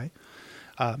CGI.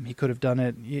 He could have done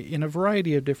it in a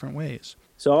variety of different ways.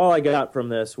 So all I got from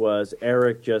this was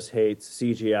Eric just hates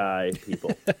CGI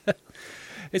people.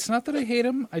 It's not that I hate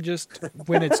them. I just,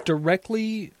 when it's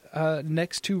directly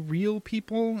next to real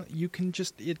people, you can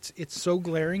just, it's so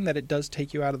glaring that it does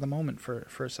take you out of the moment for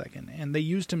a second. And they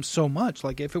used him so much.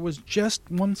 Like, if it was just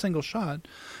one single shot,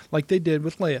 like they did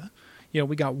with Leia,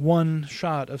 we got one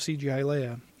shot of CGI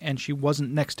Leia, and she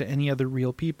wasn't next to any other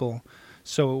real people,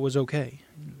 so it was okay.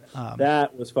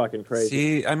 That was fucking crazy.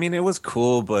 See, I mean, it was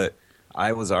cool, but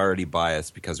I was already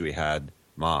biased because we had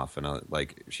Moff, and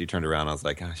she turned around, I was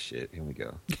like, oh shit, here we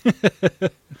go.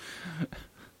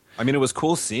 I mean, it was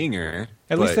cool seeing her.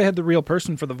 At least they had the real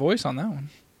person for the voice on that one.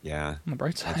 Yeah. On the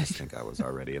bright side. I just think I was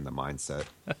already in the mindset.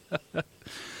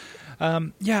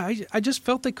 I just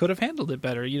felt they could have handled it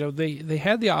better. They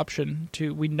had the option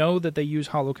to. We know that they use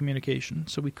holo communication,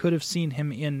 so we could have seen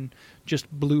him in just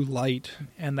blue light,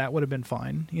 and that would have been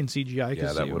fine in CGI.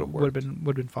 Yeah, that would have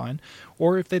been fine.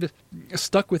 Or if they'd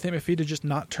stuck with him, if he'd have just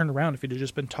not turned around, if he'd have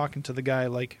just been talking to the guy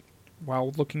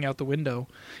while looking out the window,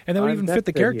 and that would even fit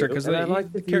the character, because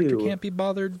the character can't be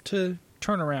bothered to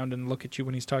turn around and look at you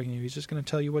when he's talking to you. He's just going to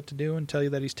tell you what to do and tell you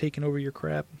that he's taking over your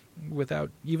crap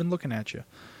without even looking at you.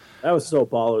 That was so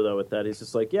baller, though, with that. He's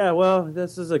just like, yeah, well,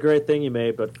 this is a great thing you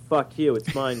made, but fuck you,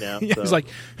 it's mine now. Yeah, so. He's like,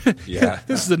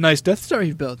 this is a nice Death Star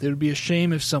you built. It would be a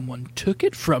shame if someone took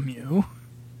it from you.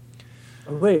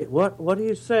 Oh, wait, what are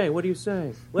you saying? What are you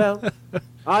saying? Well,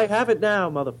 I have it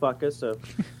now, motherfucker, so...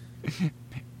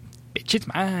 Bitch, it's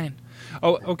mine.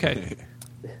 Oh, okay.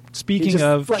 Speaking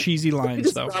of cheesy lines, he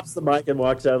just though. drops the mic and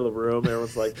walks out of the room.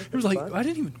 Everyone's like... It was like,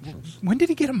 when did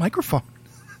he get a microphone?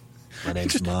 My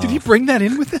name's Moff. Did he bring that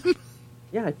in with him?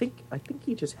 Yeah, I think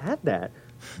he just had that.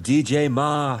 DJ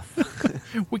Moff.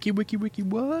 Wiki,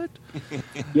 what?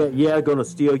 Yeah, gonna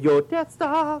steal your Death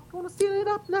Star. Gonna steal it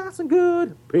up nice and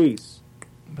good. Peace.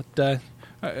 But,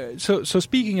 so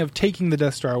speaking of taking the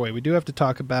Death Star away, we do have to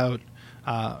talk about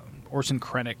Orson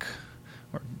Krennic,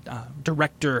 or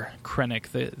Director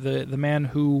Krennic, the man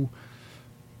who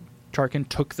Tarkin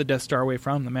took the Death Star away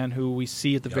from, the man who we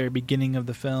see at the very beginning of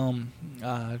the film.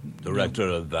 Director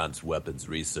of Advanced Weapons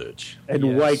Research.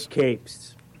 And white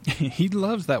capes. He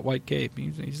loves that white cape.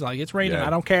 He's like, it's raining. Yeah.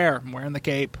 I don't care. I'm wearing the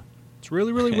cape. It's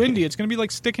really, really windy. It's going to be like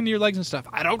sticking to your legs and stuff.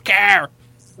 I don't care.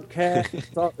 Okay.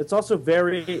 It's also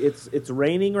very. It's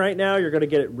raining right now. You're going to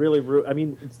get it really. I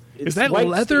mean, is that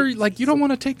leather? Like, you don't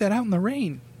want to take that out in the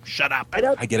rain. Shut up.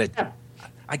 I get it.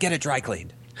 I get it dry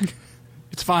cleaned.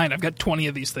 It's fine. I've got 20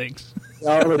 of these things.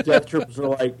 All the death troopers are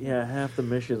like, yeah, half the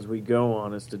missions we go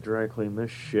on is to dry clean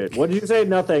this shit. What did you say?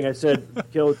 Nothing. I said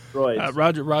kill droids.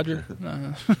 Roger.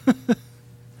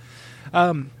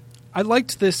 I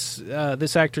liked this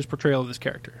actor's portrayal of this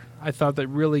character. I thought that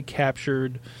really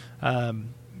captured.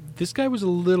 This guy was a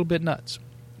little bit nuts,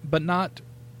 but not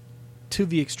to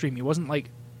the extreme. He wasn't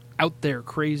like out there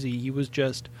crazy. He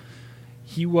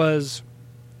was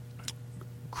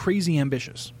crazy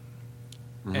ambitious.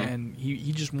 Mm-hmm. And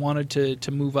he just wanted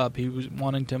to move up. He was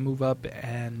wanting to move up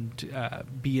and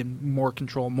be in more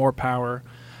control, more power.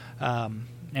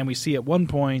 And we see at one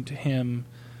point him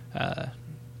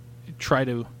try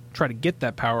to get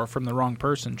that power from the wrong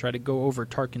person, try to go over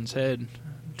Tarkin's head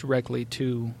directly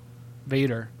to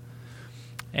Vader.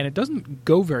 And it doesn't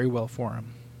go very well for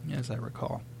him, as I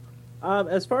recall.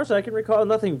 As far as I can recall,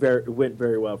 nothing went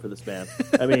very well for this man.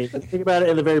 I mean, think about it.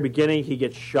 In the very beginning, he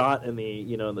gets shot in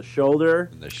the shoulder.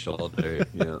 In the shoulder,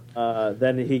 yeah.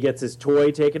 Then he gets his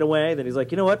toy taken away. Then he's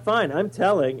like, you know what? Fine, I'm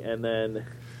telling. And then,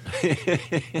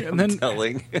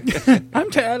 telling.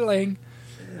 I'm telling.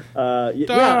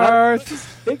 Darth.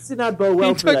 Things did not bode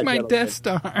well for that. He took my Death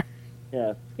Star.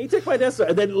 Yeah, he took my Death Star.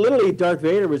 And then literally, Darth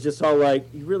Vader was just all like,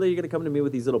 "You really going to come to me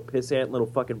with these little pissant little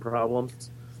fucking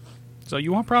problems?" So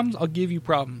you want problems? I'll give you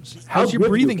problems. How's your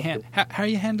breathing? How are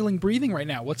you handling breathing right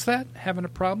now? What's that? Having a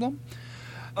problem?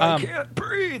 I can't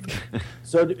breathe.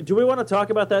 So do we want to talk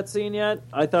about that scene yet?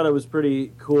 I thought it was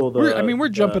pretty cool. We're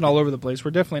jumping all over the place.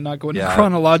 We're definitely not going in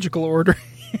chronological order.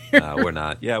 No, we're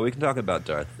not. Yeah, we can talk about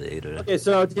Darth Vader. Okay,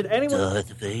 so did anyone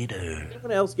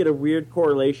else get a weird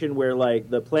correlation where like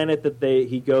the planet that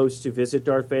he goes to visit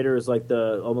Darth Vader is like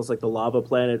almost like the lava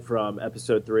planet from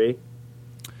Episode 3?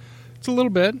 It's a little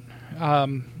bit.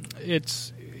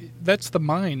 That's the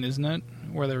mine, isn't it?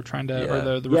 Where they were trying to,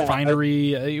 or the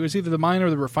refinery. It was either the mine or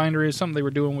the refinery. Or something they were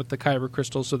doing with the kyber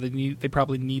crystals, so they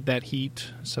probably need that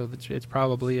heat. So it's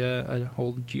probably a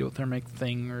whole geothermic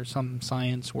thing or some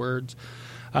science words.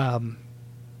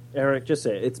 Eric, just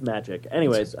say it. It's magic.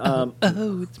 Anyways,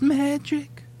 it's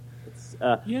magic.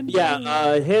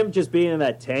 Him just being in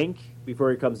that tank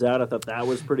before he comes out, I thought that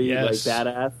was pretty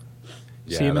badass.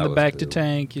 You see him in the back to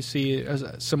tank. You see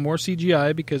some more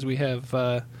CGI because we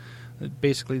have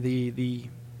basically the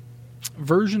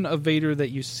version of Vader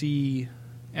that you see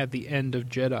at the end of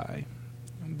Jedi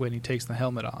when he takes the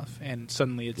helmet off, and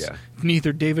suddenly it's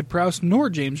neither David Prowse nor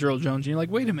James Earl Jones. And you're like,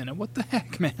 wait a minute, what the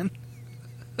heck, man?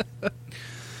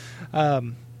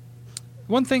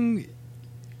 One thing,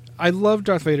 I love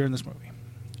Darth Vader in this movie.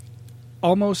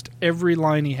 Almost every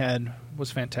line he had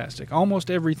was fantastic.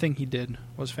 Almost everything he did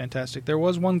was fantastic. There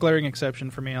was one glaring exception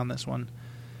for me on this one.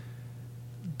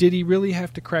 Did he really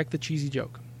have to crack the cheesy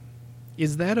joke?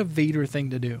 Is that a Vader thing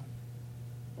to do?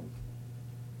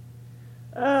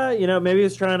 Maybe he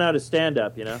was trying out his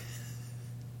stand-up,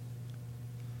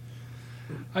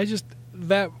 I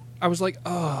was like,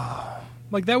 oh...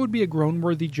 Like, that would be a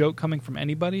groan-worthy joke coming from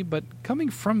anybody, but coming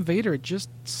from Vader, it just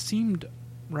seemed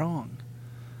wrong.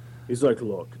 He's like,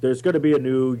 look, there's going to be a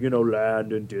new,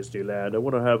 land in Disneyland. I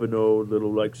want to have a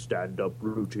little, stand-up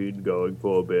routine going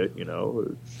for a bit,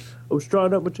 I was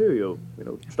trying out material.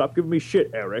 Stop giving me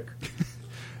shit, Eric.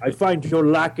 I find you're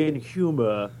lacking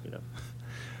humor,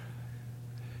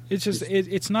 It's just,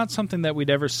 it's not something that we'd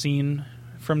ever seen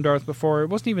from Darth before. It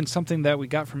wasn't even something that we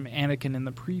got from Anakin in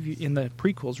the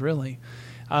prequels, really.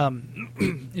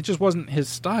 It just wasn't his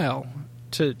style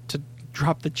to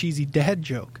drop the cheesy dad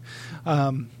joke.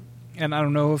 And I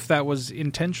don't know if that was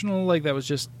intentional, like that was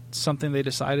just something they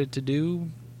decided to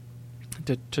do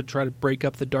to try to break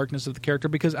up the darkness of the character,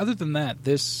 because other than that,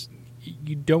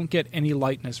 you don't get any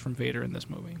lightness from Vader in this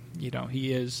movie.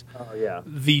 He is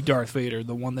the Darth Vader,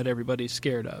 the one that everybody's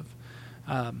scared of.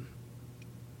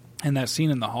 And that scene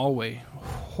in the hallway,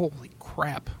 holy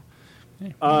crap.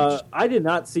 Hey, I did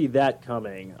not see that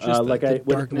coming. Just the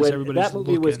darkness, when everybody's that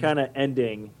movie was looking. kind of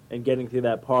ending and getting through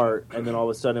that part, and then all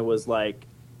of a sudden it was like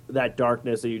that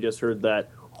darkness, and you just heard that,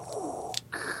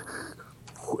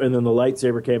 and then the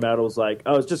lightsaber came out. It was like,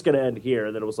 oh, it's just going to end here,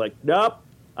 and then it was like, nope,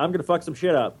 I'm going to fuck some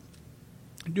shit up.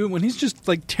 Dude, when he's just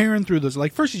like tearing through those,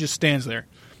 like first he just stands there,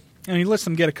 and he lets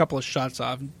them get a couple of shots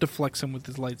off, deflects him with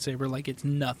his lightsaber like it's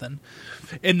nothing,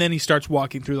 and then he starts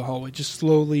walking through the hallway, just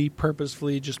slowly,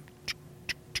 purposefully, just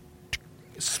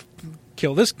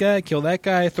kill this guy, kill that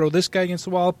guy, throw this guy against the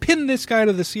wall, pin this guy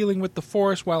to the ceiling with the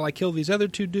Force while I kill these other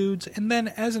two dudes, and then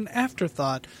as an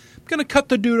afterthought, I'm gonna cut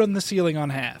the dude on the ceiling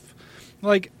on half,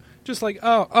 like just like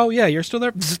oh yeah, you're still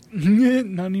there,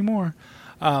 not anymore.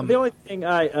 The only thing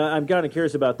I'm kind of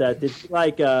curious about that, did he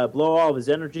blow all of his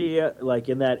energy like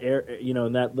in that air,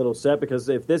 in that little set? Because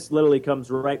if this literally comes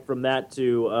right from that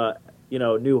to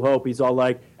New Hope, he's all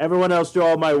like, everyone else do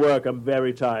all my work. I'm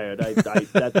very tired.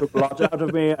 That took a lot out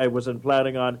of me. I wasn't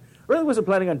planning on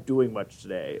doing much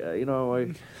today.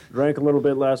 I drank a little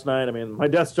bit last night. I mean, my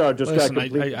Death Star just got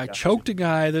completely. I choked a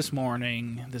guy this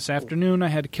morning. This afternoon, I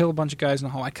had to kill a bunch of guys in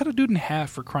the hall. I cut a dude in half,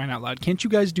 for crying out loud. Can't you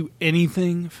guys do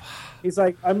anything? He's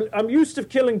like, I'm used to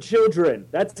killing children.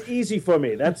 That's easy for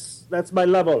me. That's my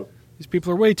level. These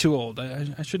people are way too old.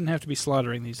 I shouldn't have to be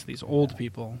slaughtering these old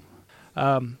people.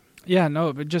 Yeah,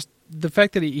 no, but just the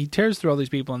fact that he tears through all these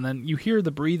people, and then you hear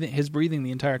his breathing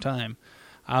the entire time.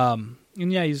 And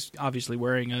yeah, he's obviously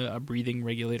wearing a breathing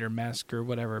regulator mask or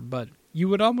whatever, but you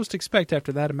would almost expect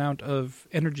after that amount of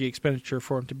energy expenditure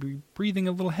for him to be breathing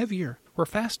a little heavier or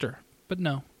faster. But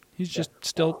no, he's just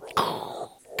still...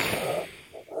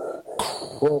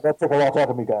 Well, that took a lot out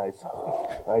of me, guys.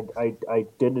 I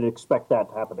didn't expect that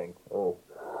happening. Oh.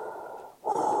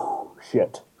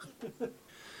 Shit.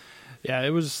 Yeah,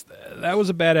 that was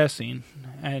a badass scene,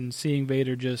 and seeing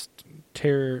Vader just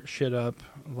tear shit up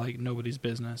like nobody's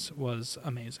business was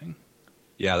amazing.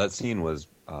 Yeah, that scene was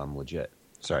legit.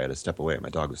 Sorry, I had to step away. My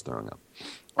dog was throwing up.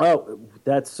 Oh,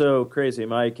 that's so crazy.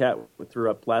 My cat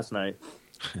threw up last night.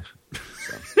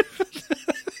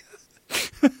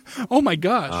 Oh my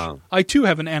gosh. I too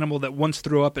have an animal that once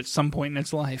threw up at some point in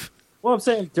its life. Well, I'm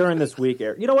saying during this week,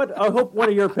 Eric. You know what? I hope one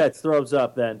of your pets throws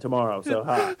up then tomorrow. So,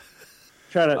 one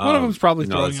of them's probably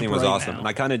throwing up. No, that scene was right awesome. now. And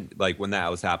I kind of, like, when that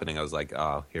was happening, I was like,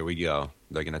 oh, here we go.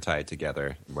 They're going to tie it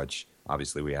together, which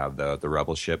obviously we have the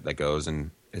rebel ship that goes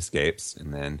and escapes,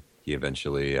 and then he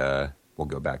eventually will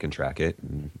go back and track it,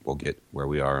 and we'll get where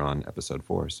we are on episode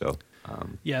 4. So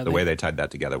the way they tied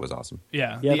that together was awesome.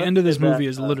 Yeah, the end of this movie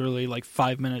is literally like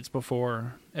 5 minutes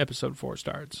before episode 4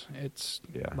 starts. It's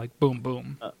like boom,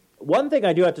 boom. One thing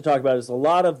I do have to talk about is a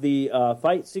lot of the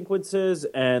fight sequences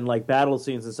and like battle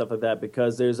scenes and stuff like that,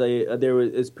 because there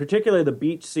was particularly the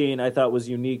beach scene I thought was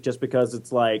unique, just because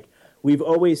it's like we've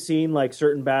always seen like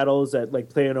certain battles that like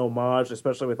play an homage,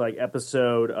 especially with like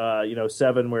episode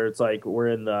 7, where it's like we're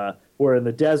in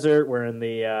the desert, we're in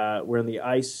the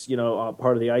ice,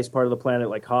 part of the ice part of the planet,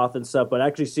 like Hoth and stuff. But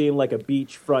actually seeing like a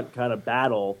beachfront kind of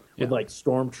battle with like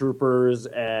stormtroopers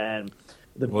and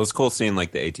well, it's cool seeing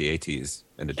like the AT-ATs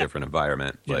in a different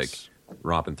environment, like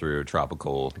romping through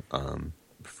tropical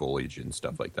foliage and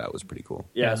stuff like that was pretty cool.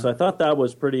 Yeah, so I thought that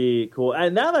was pretty cool.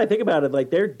 And now that I think about it,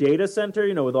 like their data center,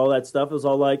 with all that stuff, it was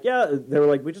all like, they were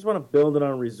like, we just want to build it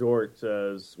on a resort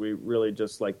because we really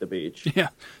just like the beach. Yeah,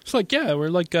 it's like, we're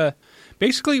like,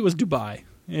 basically it was Dubai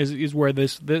is where there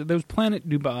was planet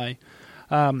Dubai.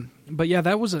 But yeah,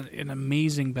 that was an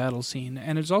amazing battle scene,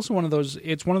 and it's also one of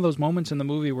those moments in the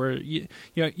movie where you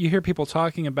hear people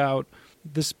talking about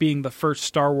this being the first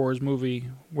Star Wars movie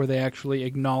where they actually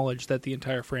acknowledge that the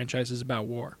entire franchise is about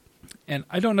war. And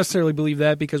I don't necessarily believe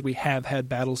that, because we have had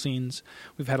battle scenes.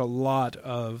 We've had a lot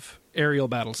of aerial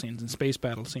battle scenes and space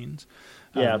battle scenes.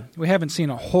 We haven't seen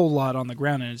a whole lot on the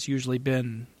ground, and it's usually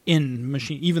been in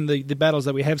machine. Even the battles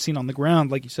that we have seen on the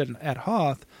ground, like you said, at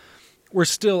Hoth, were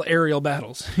still aerial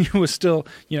battles. It was still,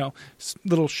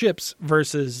 little ships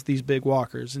versus these big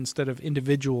walkers instead of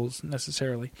individuals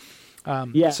necessarily.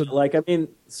 Some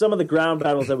of the ground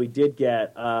battles that we did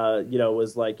get,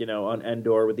 was like, on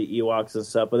Endor with the Ewoks and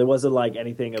stuff, but it wasn't like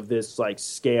anything of this like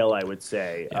scale, I would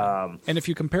say. Yeah. And if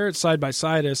you compare it side by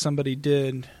side, as somebody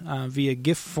did via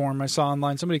GIF form I saw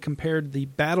online, somebody compared the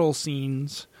battle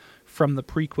scenes from the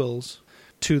prequels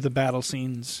to the battle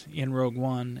scenes in Rogue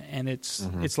One, and it's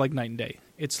like night and day.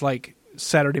 It's like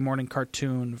Saturday morning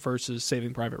cartoon versus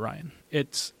Saving Private Ryan.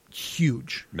 It's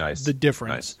huge. Nice. The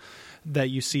difference that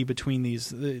you see between these,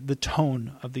 the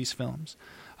tone of these films.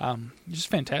 Just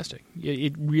fantastic.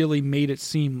 It really made it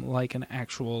seem like an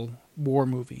actual war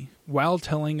movie while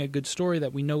telling a good story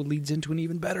that we know leads into an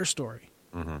even better story.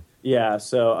 Yeah,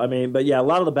 so I mean, but yeah, a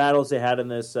lot of the battles they had in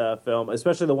this film,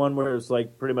 especially the one where it was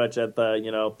like pretty much at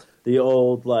the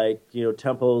old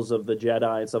temples of the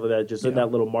Jedi and stuff like that, just in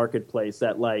that little marketplace,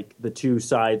 that like the two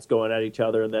sides going at each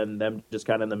other, and then them just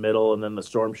kind of in the middle, and then the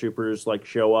stormtroopers like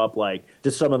show up, like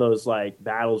just some of those like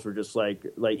battles were just like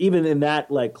even in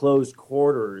that like closed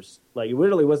quarters, like it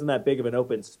literally wasn't that big of an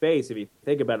open space if you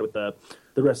think about it with the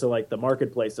rest of like the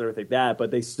marketplace and everything like that, but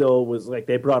they still was like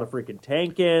they brought a freaking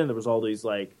tank in. There was all these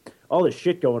like all this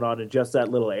shit going on in just that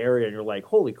little area, and you're like,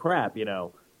 holy crap,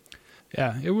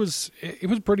 Yeah, it was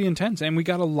pretty intense, and we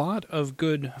got a lot of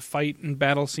good fight and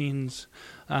battle scenes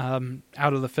out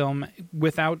of the film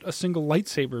without a single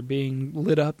lightsaber being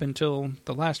lit up until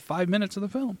the last 5 minutes of the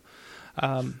film.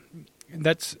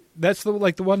 That's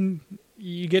the one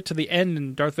you get to the end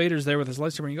and Darth Vader's there with his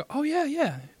lightsaber, and you go, oh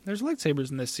yeah, there's lightsabers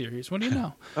in this series. What do you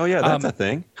know? Oh yeah, that's a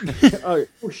thing. oh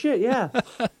shit, yeah.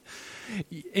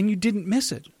 And you didn't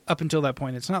miss it up until that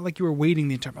point. It's not like you were waiting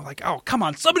the entire time. Like, oh, come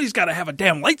on, somebody's got to have a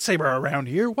damn lightsaber around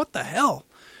here. What the hell?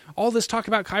 All this talk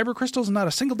about kyber crystals and not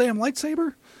a single damn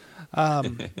lightsaber?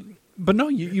 But no,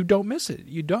 you don't miss it.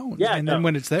 You don't. Yeah, and then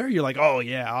when it's there, you're like, oh,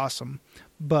 yeah, awesome.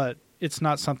 But it's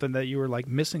not something that you were like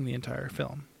missing the entire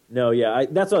film. No, yeah,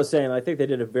 that's what I was saying. I think they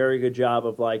did a very good job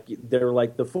of like they're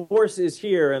like the Force is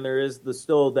here, and there is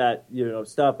still that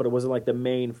stuff, but it wasn't like the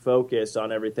main focus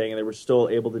on everything, and they were still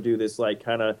able to do this like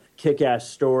kind of kick-ass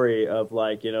story of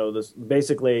like this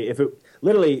basically if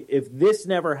this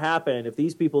never happened, if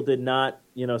these people did not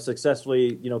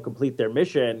successfully complete their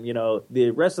mission,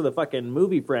 the rest of the fucking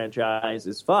movie franchise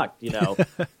is fucked.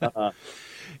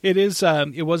 It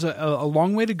was a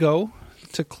long way to go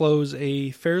to close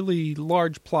a fairly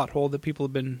large plot hole that people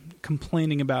have been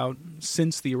complaining about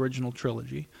since the original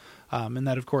trilogy. And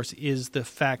that, of course, is the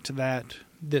fact that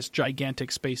this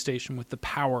gigantic space station with the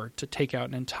power to take out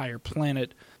an entire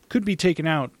planet could be taken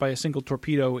out by a single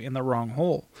torpedo in the wrong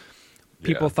hole.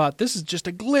 People thought, this is just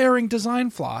a glaring design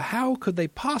flaw. How could they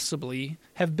possibly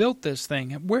have built this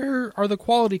thing? Where are the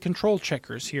quality control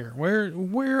checkers here?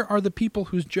 Where are the people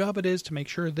whose job it is to make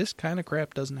sure this kind of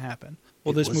crap doesn't happen?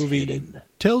 Well, this movie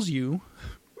tells you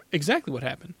exactly what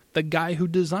happened. The guy who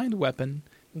designed the weapon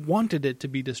wanted it to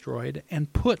be destroyed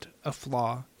and put a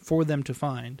flaw for them to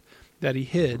find that he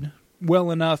hid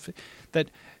well enough that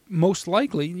most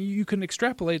likely you can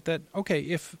extrapolate that, okay,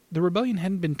 if the rebellion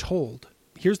hadn't been told,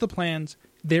 here's the plans,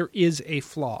 there is a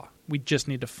flaw. We just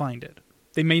need to find it.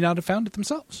 They may not have found it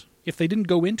themselves. If they didn't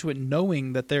go into it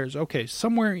knowing that there's, okay,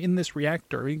 somewhere in this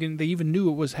reactor, they even knew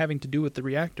it was having to do with the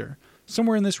reactor,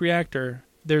 somewhere in this reactor,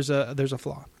 there's a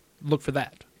flaw. Look for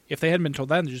that. If they hadn't been told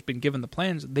that and just been given the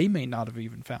plans, they may not have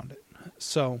even found it.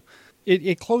 So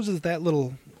it closes that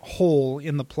little hole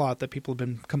in the plot that people have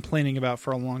been complaining about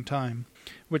for a long time,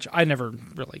 which I never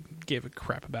really gave a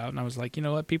crap about. And I was like, you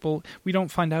know what, people, we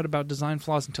don't find out about design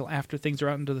flaws until after things are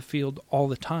out into the field all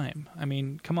the time. I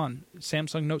mean, come on,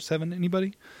 Samsung Note 7,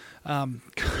 anybody?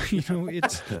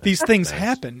 It's these things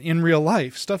happen in real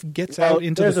life. Stuff gets out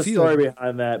into the field. There's a story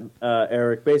behind that,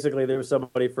 Eric. Basically, there was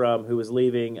somebody who was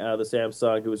leaving the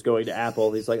Samsung who was going to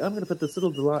Apple. He's like, I'm going to put this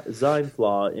little design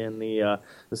flaw in the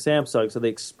Samsung so they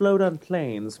explode on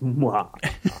planes.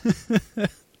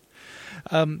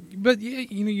 But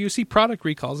you see product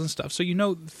recalls and stuff, so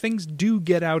things do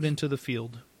get out into the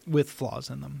field with flaws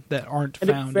in them that aren't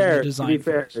found in the design. To be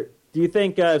fair, do you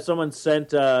think if someone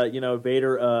sent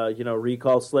Vader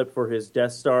recall slip for his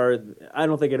Death Star, I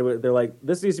don't think it would. They're like,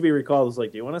 this needs to be recalled. It's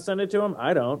like, do you want to send it to him?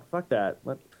 I don't. Fuck that.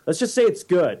 Let's just say it's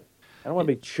good. I don't want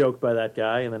to be choked by that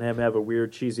guy and then have a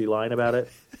weird cheesy line about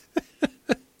it.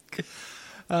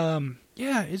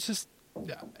 It's just.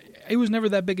 It was never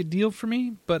that big a deal for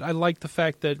me, but I like the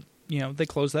fact that they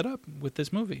closed that up with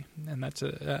this movie, and that's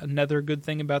another good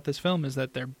thing about this film is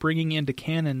that they're bringing into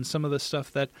canon some of the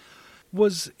stuff that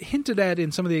was hinted at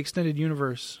in some of the extended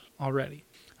universe already.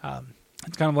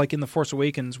 It's kind of like in The Force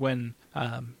Awakens when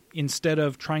instead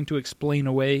of trying to explain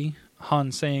away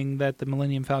Han saying that the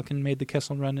Millennium Falcon made the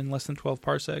Kessel Run in less than 12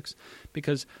 parsecs,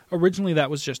 because originally that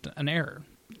was just an error.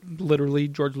 Literally,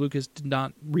 George Lucas did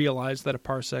not realize that a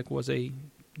parsec was a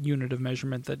unit of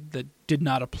measurement that did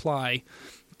not apply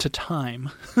to time.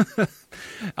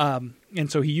 And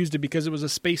so he used it because it was a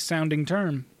space-sounding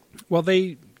term. Well,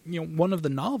 one of the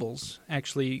novels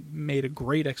actually made a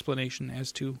great explanation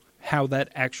as to how that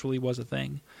actually was a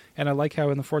thing. And I like how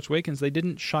in The Force Awakens they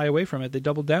didn't shy away from it. They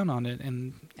doubled down on it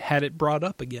and had it brought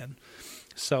up again.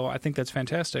 So I think that's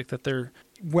fantastic that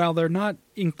while they're not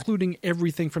including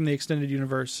everything from the extended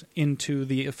universe into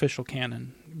the official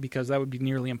canon, because that would be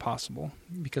nearly impossible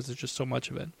because there's just so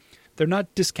much of it, they're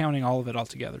not discounting all of it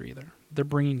altogether either. They're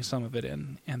bringing some of it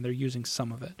in, and they're using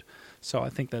some of it. So I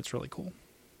think that's really cool.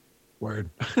 Word.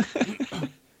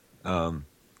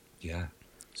 Yeah.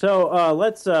 So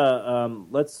let's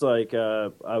like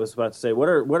I was about to say, what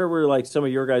are like some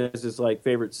of your guys' like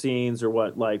favorite scenes, or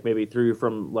what like maybe threw you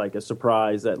from like a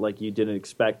surprise that like you didn't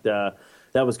expect that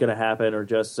was going to happen, or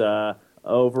just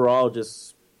overall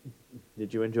just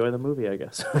did you enjoy the movie? I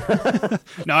guess.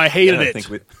 No, I hated it.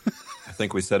 I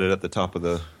think we said it at the top of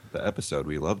the episode.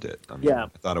 We loved it. I mean, I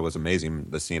thought it was amazing.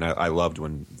 The scene I loved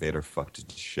when Vader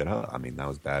fucked shit up. I mean, that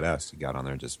was badass. He got on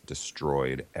there and just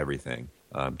destroyed everything.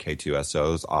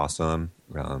 K2SO is awesome.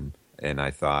 And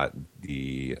I thought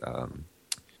the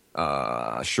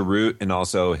Sharut and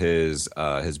also his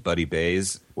buddy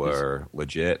Baze were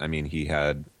legit. I mean, he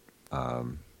had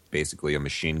basically a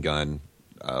machine gun,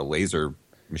 laser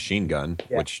machine gun,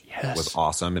 which was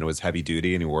awesome, and it was heavy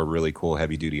duty, and he wore really cool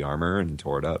heavy duty armor and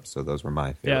tore it up. So those were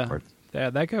my favorite parts. Yeah,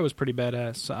 that guy was pretty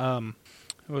badass.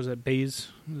 What was it? Baze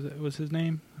was his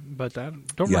name, but I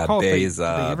don't recall Baze, if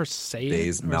they ever say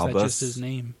Baze it, or is that Malbus. just his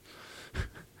name?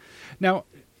 Now,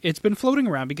 it's been floating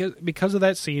around because of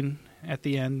that scene at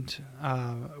the end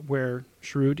where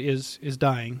Sharut is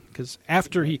dying, because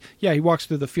after he walks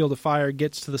through the field of fire,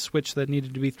 gets to the switch that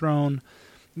needed to be thrown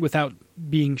without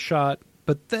being shot,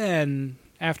 but then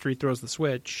after he throws the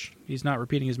switch, he's not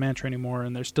repeating his mantra anymore,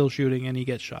 and they're still shooting, and he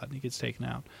gets shot, and he gets taken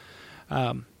out.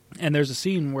 And there's a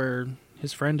scene where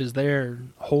his friend is there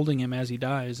holding him as he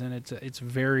dies, and it's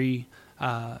very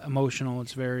emotional.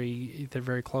 They're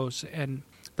very close, and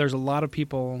there's a lot of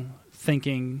people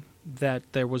thinking that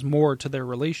there was more to their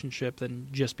relationship than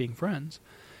just being friends.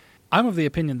 I'm of the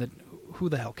opinion that who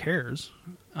the hell cares?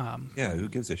 Who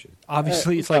gives a shit?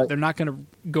 Obviously, it's like they're not going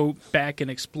to go back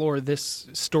and explore this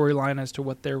storyline as to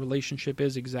what their relationship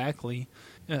is exactly.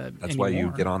 That's anymore. why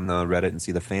you get on the Reddit and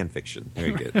see the fan fiction. There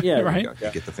you go. Right.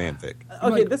 You get the fanfic.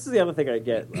 Okay, this is the other thing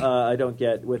I don't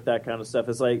get with that kind of stuff.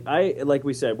 It's like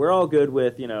we said, we're all good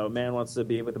with, a man wants to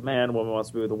be with a man, a woman wants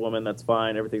to be with a woman, that's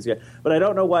fine, everything's good. But I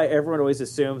don't know why everyone always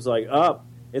assumes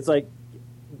it's like,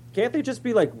 can't they just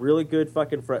be like really good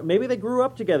fucking friends? Maybe they grew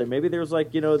up together. Maybe there's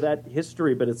like, that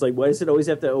history, but it's like, why does it always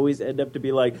have to end up to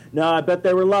be like, I bet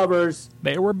they were lovers.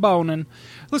 They were boning.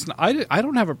 Listen, I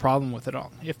don't have a problem with it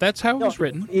all. If that's how it was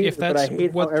written, if that's but I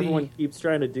hate what how everyone keeps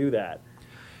trying to do that.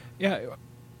 Yeah,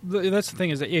 that's the thing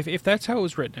is that if that's how it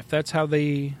was written, if that's how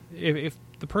if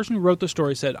the person who wrote the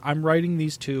story said, I'm writing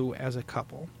these two as a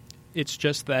couple, it's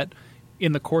just that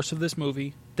in the course of this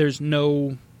movie, there's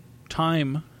no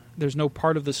time. There's no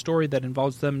part of the story that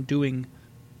involves them doing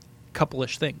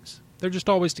couple-ish things. They're just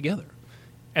always together.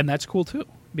 And that's cool, too,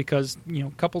 because,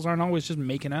 couples aren't always just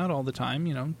making out all the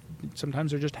time,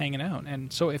 Sometimes they're just hanging out.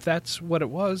 And so if that's what it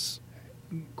was,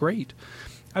 great.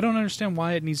 I don't understand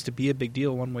why it needs to be a big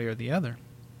deal one way or the other.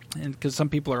 And because some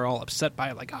people are all upset by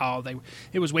it, like,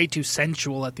 it was way too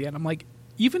sensual at the end. I'm like,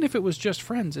 even if it was just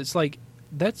friends, it's like,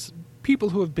 that's people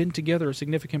who have been together a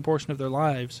significant portion of their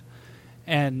lives,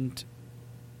 and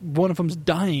one of them's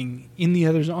dying in the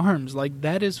other's arms. Like,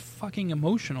 that is fucking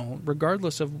emotional,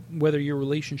 regardless of whether your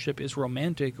relationship is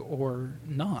romantic or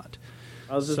not.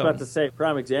 I was just about to say,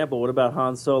 prime example, what about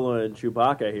Han Solo and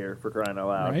Chewbacca here, for crying out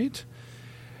loud? Right?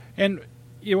 And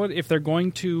you know what? If they're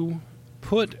going to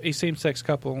put a same-sex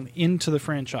couple into the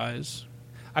franchise,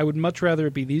 I would much rather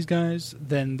it be these guys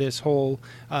than this whole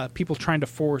people trying to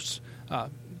force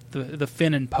the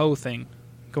Finn and Poe thing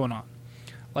going on.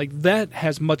 Like, that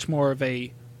has much more of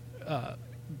a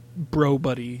bro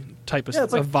buddy type of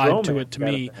like vibe to it to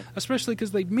me, especially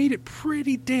because they made it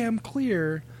pretty damn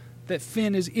clear that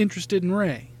Finn is interested in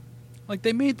Rey. Like,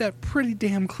 they made that pretty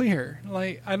damn clear.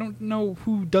 Like, I don't know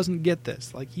who doesn't get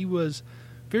this. Like, he was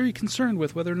very concerned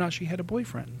with whether or not she had a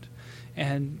boyfriend,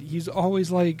 and he's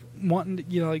always like wanting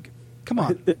to, like, come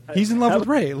on, he's in love with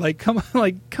Rey. Like, come on.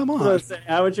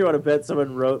 How would you want to bet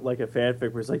someone wrote like a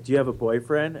fanfic where it's like, do you have a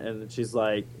boyfriend? And she's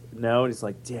like, no. And he's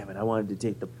like, damn it, I wanted to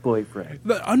date the boyfriend.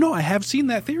 No, I have seen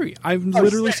that theory. I've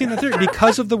literally seen that theory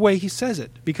because of the way he says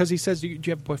it. Because he says, do you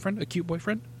have a boyfriend? A cute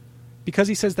boyfriend? Because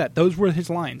he says that. Those were his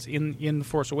lines in The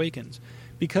Force Awakens.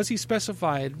 Because he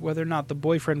specified whether or not the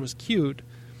boyfriend was cute,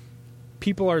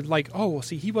 people are like, oh, well,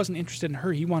 see, he wasn't interested in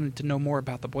her. He wanted to know more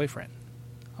about the boyfriend.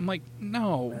 I'm like,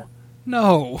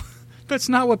 no, that's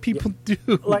not what people do.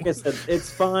 Like I said,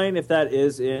 it's fine if that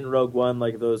is in Rogue One,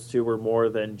 like those two were more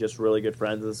than just really good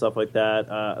friends and stuff like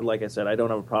that. Like I said, I don't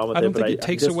have a problem with it. I don't think it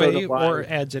takes away or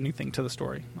adds anything to the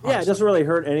story. Honestly. Yeah, it doesn't really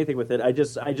hurt anything with it. I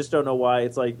just don't know why.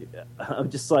 It's like, I'm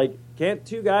just like, can't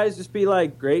two guys just be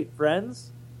like great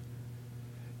friends?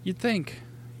 You'd think,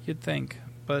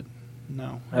 but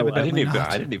no. I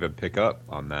didn't even pick up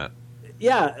on that.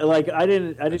 Yeah, like I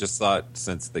didn't. I just thought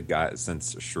since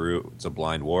Shrew—it's a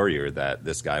blind warrior, that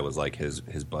this guy was like his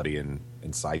buddy and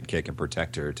sidekick and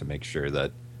protector to make sure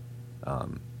that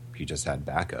he just had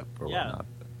backup or whatnot.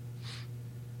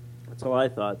 That's all I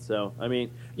thought. So I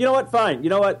mean, you know what? Fine. You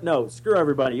know what? No, screw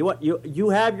everybody. You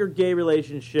have your gay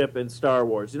relationship in Star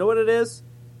Wars. You know what it is?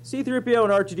 C-3PO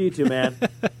and R2-D2, man.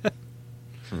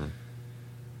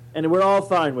 And we're all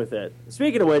fine with it.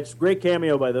 Speaking of which, great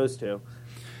cameo by those two.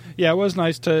 Yeah, it was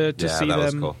nice to see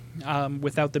them cool.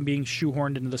 Without them being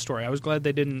shoehorned into the story. I was glad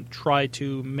they didn't try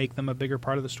to make them a bigger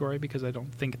part of the story because I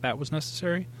don't think that was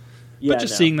necessary. Yeah, but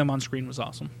just seeing them on screen was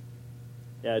awesome.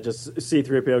 Yeah, just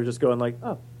C-3PO just going like,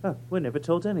 oh, we never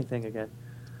told anything again.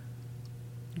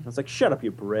 I was like, shut up,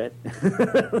 you Brit.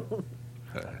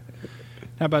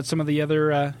 How about some of the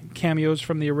other cameos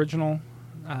from the original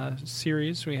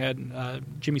series? We had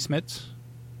Jimmy Smits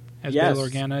as Bail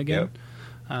Organa again.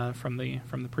 Yep. From the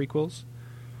prequels.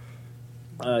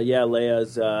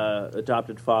 Leia's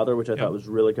adopted father, which I thought was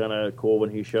really kind of cool when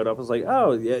he showed up. I was like,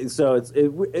 oh, yeah. So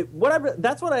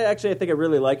that's what I think I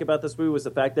really like about this movie was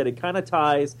the fact that it kind of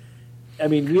ties. I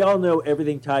mean, we all know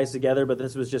everything ties together, but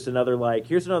this was just another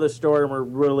here's another story, and we're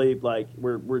really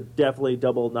we're definitely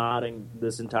double knotting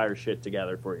this entire shit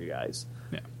together for you guys.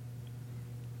 Yeah.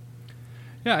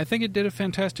 Yeah, I think it did a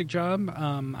fantastic job.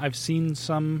 I've seen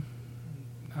some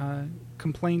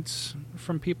complaints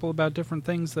from people about different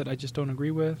things that I just don't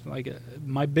agree with.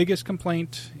 My biggest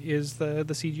complaint is the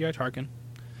CGI Tarkin.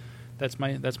 That's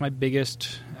my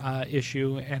biggest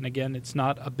issue, and again, it's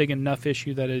not a big enough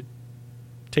issue that it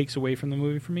takes away from the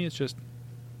movie for me. It's just,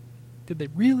 did they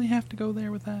really have to go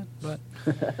there with that? But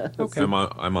okay, I'm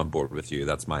on board with you.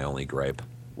 That's my only gripe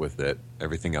with it.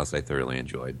 Everything else I thoroughly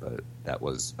enjoyed, but that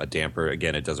was a damper.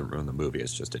 Again, it doesn't ruin the movie.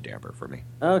 It's just a damper for me.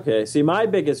 Okay, see, my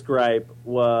biggest gripe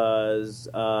was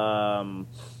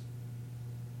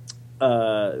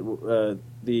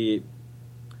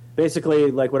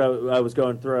basically what I was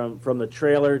going through from the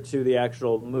trailer to the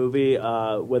actual movie,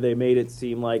 where they made it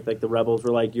seem like the rebels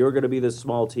were you're going to be this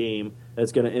small team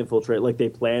that's going to infiltrate. They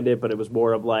planned it, but it was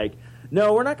more of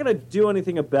no, we're not going to do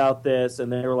anything about this. And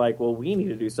they were well, we need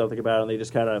to do something about it. And they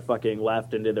just kind of fucking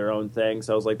left and did their own thing.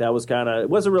 So I was that was kind of, it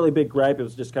wasn't really a big gripe. It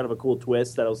was just kind of a cool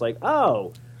twist that I was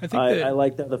oh, I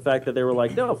liked the fact that they were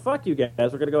no, fuck you guys. We're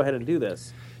going to go ahead and do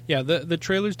this. Yeah, the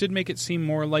trailers did make it seem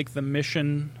more like the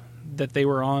mission that they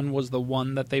were on was the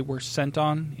one that they were sent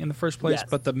on in the first place. Yes.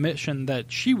 But the mission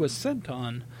that she was sent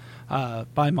on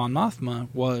by Mon Mothma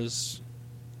was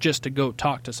just to go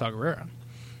talk to Saw Gerrera.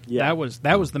 Yeah.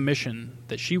 That was the mission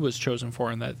that she was chosen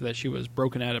for, and that she was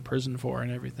broken out of prison for,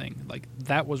 and everything.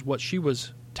 That was what she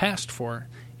was tasked for,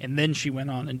 and then she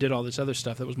went on and did all this other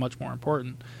stuff that was much more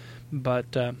important.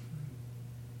 But I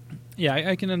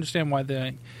can understand why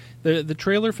the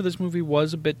trailer for this movie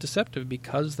was a bit deceptive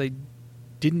because they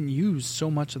didn't use so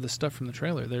much of the stuff from the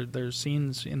trailer. There's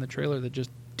scenes in the trailer that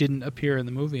just didn't appear in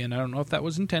the movie, and I don't know if that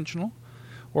was intentional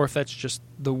or if that's just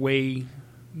the way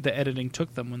the editing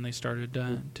took them when they started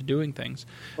to doing things.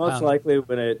 Most likely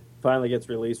when it finally gets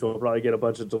released, we'll probably get a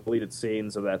bunch of deleted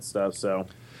scenes of that stuff. So,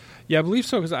 yeah, I believe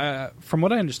so, because from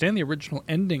what I understand, the original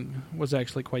ending was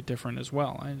actually quite different as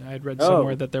well. I had read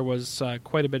somewhere that there was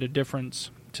quite a bit of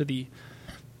difference to the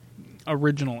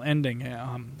original ending.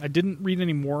 I didn't read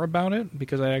any more about it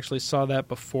because I actually saw that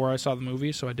before I saw the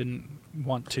movie, so I didn't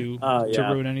want to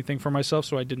ruin anything for myself,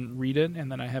 so I didn't read it,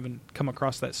 and then I haven't come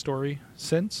across that story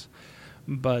since.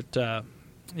 But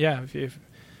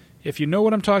if you know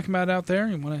what I'm talking about out there,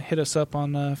 you want to hit us up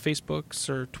on Facebooks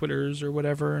or Twitters or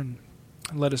whatever and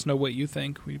let us know what you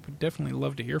think. We would definitely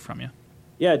love to hear from you.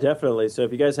 Yeah, definitely. So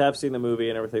if you guys have seen the movie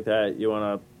and everything that you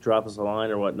want to drop us a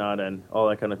line or whatnot and all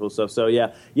that kind of cool stuff. So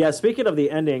yeah. Speaking of the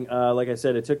ending, like I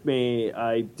said, it took me.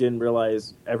 I didn't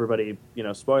realize everybody.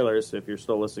 Spoilers if you're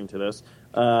still listening to this.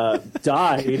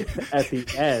 Died at the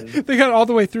end. They got all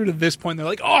the way through to this point. They're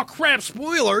like, "Oh crap!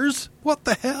 Spoilers! What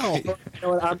the hell?" You know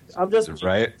what, I'm just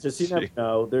right. Just you never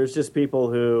know. There's just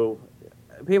people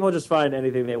just find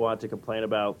anything they want to complain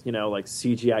about, like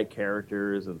CGI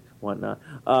characters and whatnot.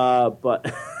 But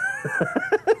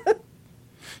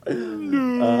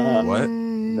what?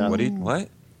 Nothing. What?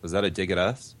 Was that a dig at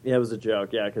us? Yeah, it was a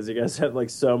joke. Yeah, because you guys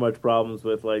had so much problems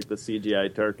with the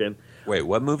CGI Turkin. Wait,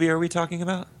 what movie are we talking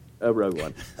about? Rogue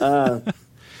One.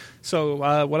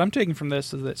 So what I'm taking from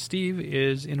this is that Steve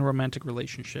is in a romantic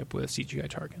relationship with CGI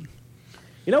Tarkin.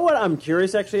 You know what I'm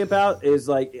curious actually about is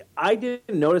I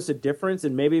didn't notice a difference,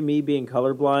 and maybe me being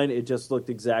colorblind, it just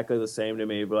looked exactly the same to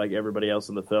me, but everybody else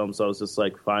in the film, so I was just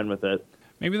fine with it.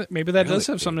 Maybe that does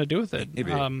have something to do with it.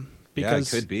 Maybe.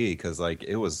 Because it could be because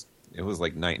it was it was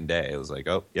like night and day. It was like,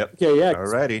 oh, yep, Okay, yeah.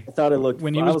 alrighty. I thought it looked.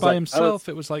 When he I was by like- himself,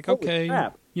 it was like, holy okay,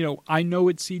 crap. I know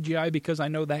it's CGI because I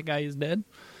know that guy is dead.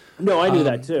 No, I knew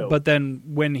that too. But then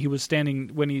when he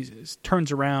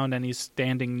turns around and he's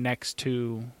standing next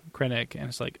to Krennic, and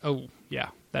it's like, oh, yeah,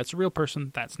 that's a real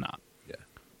person. That's not. Yeah.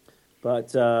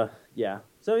 But yeah,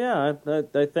 so yeah,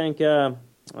 I think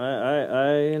I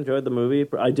enjoyed the movie.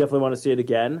 I definitely want to see it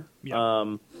again.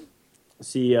 Yeah.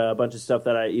 See a bunch of stuff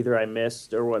that I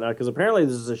missed or whatnot, because apparently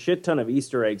there's a shit ton of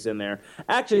Easter eggs in there.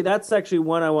 Actually, that's actually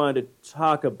one I wanted to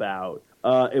talk about.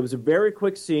 It was a very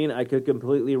quick scene. I could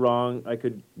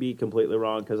be completely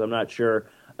wrong because I'm not sure.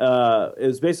 It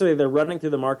was basically they're running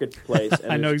through the marketplace.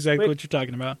 And I know exactly what you're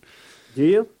talking about. Do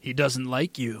you? He doesn't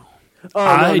like you. Oh,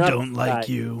 I no, don't like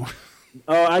you.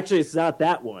 Oh, actually, it's not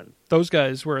that one. Those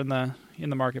guys were in the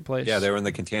marketplace. Yeah, they were in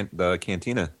the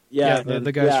cantina. Yeah,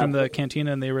 the guys from the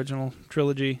cantina in the original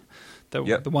trilogy. The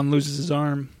one loses his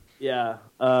arm. Yeah.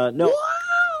 No.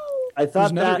 I thought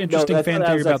There's another interesting fan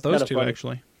theory about those two, funny.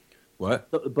 actually. What?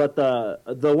 But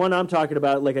the one I'm talking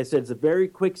about, like I said, it's a very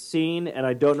quick scene, and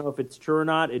I don't know if it's true or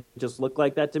not. It just looked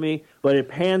like that to me. But it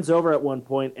pans over at one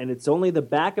point, and it's only the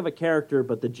back of a character,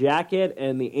 but the jacket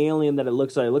and the alien that it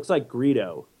looks like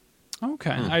Greedo.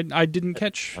 Okay, I didn't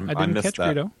catch. I didn't missed catch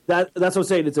that. Greedo. That's what I'm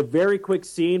saying. It's a very quick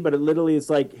scene, but it literally is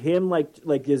like him,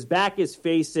 like his back is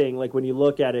facing, like when you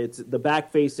look at it, it's the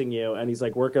back facing you, and he's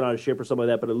like working on a ship or something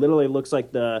like that. But it literally looks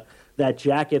like that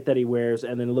jacket that he wears,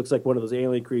 and then it looks like one of those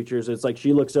alien creatures. It's like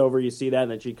she looks over, you see that, and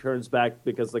then she turns back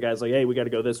because the guy's like, "Hey, we got to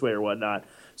go this way" or whatnot.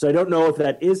 So I don't know if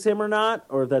that is him or not,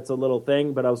 or if that's a little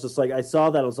thing. But I was just like, I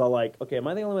saw that, I was all like, okay, am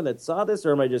I the only one that saw this,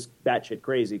 or am I just batshit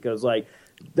crazy? Because like,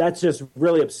 that's just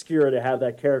really obscure to have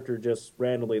that character just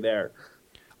randomly there.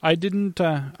 I didn't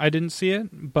see it,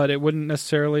 but it wouldn't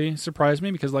necessarily surprise me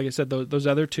because, like I said, those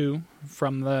other two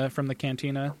from the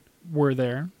cantina were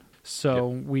there. So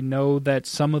we know that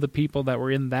some of the people that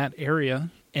were in that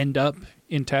area end up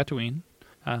in Tatooine.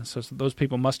 So those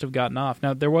people must have gotten off.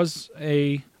 Now there was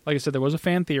like I said, there was a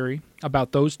fan theory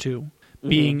about those two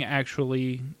being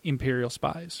actually Imperial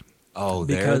spies. Oh,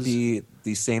 Because- they're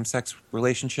the same-sex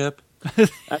relationship?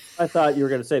 I thought you were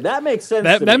going to say that makes sense.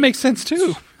 That makes sense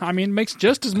too. I mean, it makes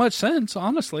just as much sense,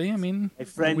 honestly. I mean, My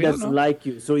friend we don't doesn't know. like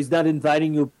you, so he's not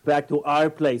inviting you back to our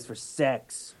place for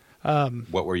sex.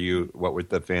 What were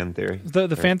the fan theory?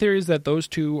 The fan theory is that those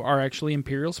two are actually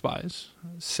Imperial spies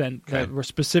that were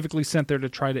specifically sent there to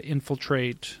try to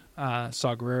infiltrate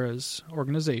Saw Gerrera's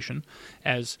organization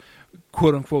as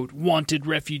 "quote unquote" wanted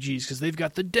refugees because they've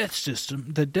got the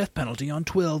death penalty on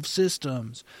 12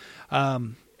 systems,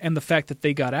 and the fact that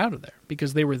they got out of there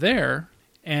because they were there,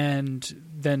 and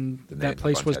then that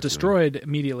place was destroyed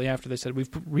immediately after. They said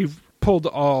we've pulled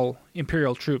all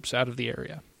Imperial troops out of the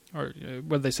area. Or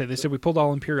what did they say? They said we pulled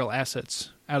all Imperial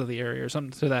assets out of the area or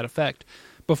something to that effect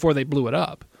before they blew it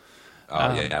up.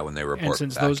 Oh, yeah, when they report And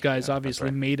since back. those guys Yeah, obviously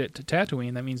that's right. made it to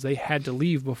Tatooine, that means they had to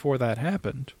leave before that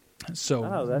happened.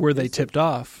 So that were they is tipped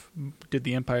off? Did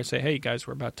the Empire say, "Hey guys,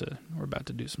 we're about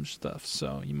to do some stuff,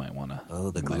 so you might want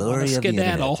to the glory of the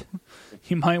skedaddle.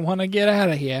 You might want to get out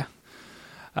of here."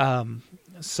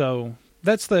 So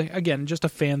that's just a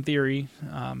fan theory.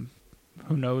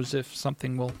 Who knows if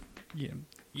something will?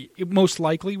 It most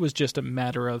likely was just a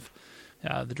matter of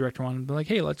the director wanted to be like,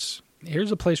 "Hey,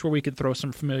 here's a place where we could throw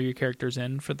some familiar characters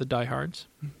in for the diehards,"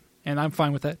 and I'm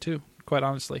fine with that too. Quite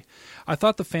honestly, I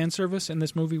thought the fan service in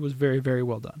this movie was very, very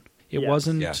well done. It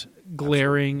wasn't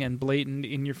glaring and blatant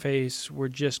in your face. We're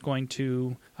just going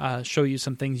to show you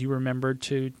some things you remembered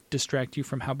to distract you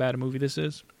from how bad a movie this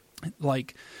is.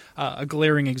 Like a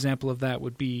glaring example of that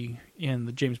would be in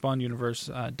the James Bond universe,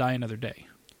 Die Another Day.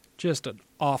 Just an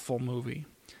awful movie.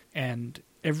 And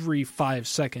every 5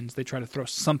 seconds they try to throw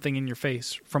something in your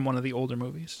face from one of the older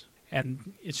movies.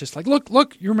 And it's just like,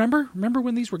 look, you remember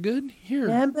when these were good? Here,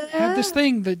 have this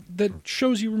thing that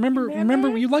shows you,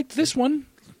 remember you liked this one.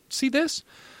 See this?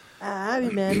 I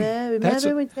remember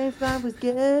when James Bond was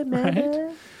good, remember?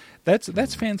 Right?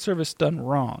 That's fan service done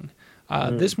wrong.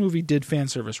 This movie did fan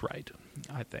service right,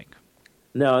 I think.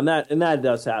 No, and that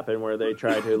does happen where they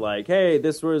try to like, hey,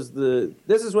 this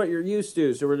is what you're used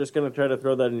to, so we're just going to try to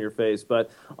throw that in your face.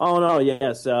 But all in all,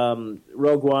 yes,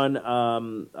 Rogue One.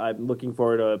 I'm looking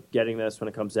forward to getting this when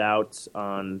it comes out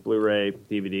on Blu-ray,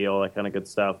 DVD, all that kind of good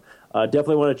stuff.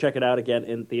 Definitely want to check it out again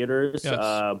in theaters.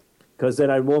 Yes. Because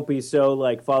then I won't be so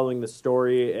like following the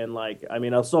story and like, I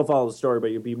mean, I'll still follow the story,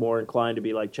 but you'll be more inclined to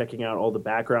be like checking out all the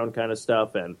background kind of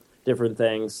stuff and different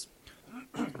things.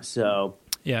 So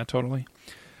yeah, totally.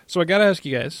 So I got to ask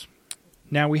you guys.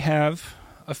 Now we have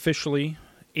officially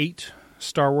 8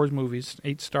 Star Wars movies,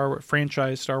 8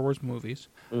 franchise Star Wars movies.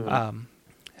 Mm-hmm.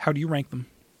 How do you rank them?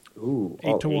 Ooh,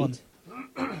 8 to 1.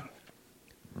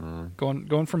 8?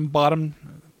 Going from bottom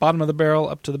of the barrel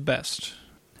up to the best.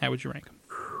 How would you rank them?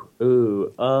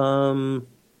 Ooh,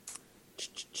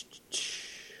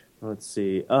 let's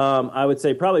see. I would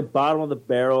say probably bottom of the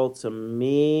barrel to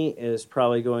me is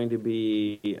probably going to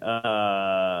be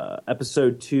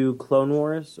episode 2, Clone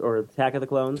Wars, or Attack of the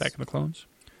Clones. Attack of the Clones.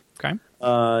 Okay.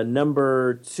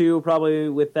 Number 2 probably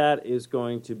with that is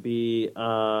going to be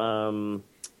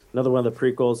another one of the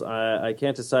prequels. I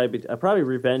can't decide. Probably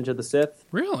Revenge of the Sith.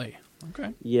 Really?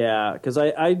 Okay. Yeah, because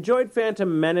I enjoyed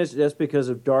Phantom Menace just because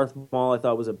of Darth Maul. I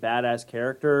thought was a badass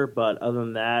character, but other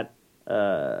than that,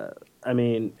 I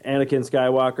mean, Anakin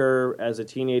Skywalker as a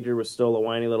teenager was still a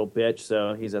whiny little bitch,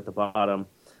 so he's at the bottom.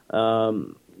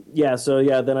 Then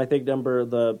I think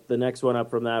the next one up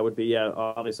from that would be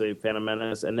obviously Phantom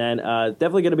Menace, and then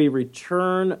definitely going to be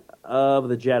Return of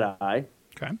the Jedi.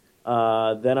 Okay.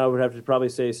 Then I would have to probably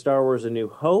say Star Wars: A New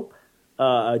Hope.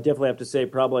 I definitely have to say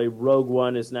probably Rogue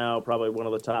One is now probably one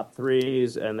of the top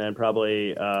 3s, and then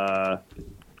probably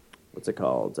what's it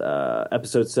called?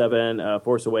 Episode 7,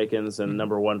 Force Awakens, and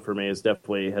number 1 for me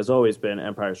has always been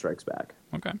Empire Strikes Back.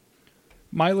 Okay.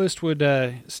 My list would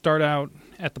start out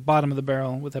at the bottom of the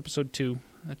barrel with Episode 2,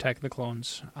 Attack of the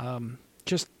Clones.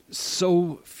 Just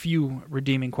so few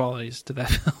redeeming qualities to that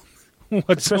film.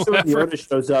 Especially when Yoda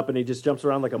shows up and he just jumps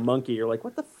around like a monkey. You're like,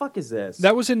 what the fuck is this?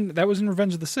 That was in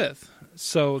Revenge of the Sith.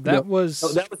 So that was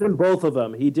in both of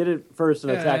them. He did it first in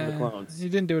Attack of the Clones. He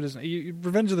didn't do it as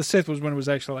Revenge of the Sith was when it was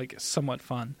actually like somewhat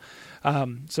fun.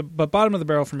 But bottom of the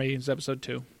barrel for me is Episode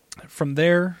 2. From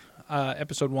there,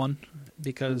 Episode 1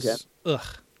 because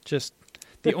just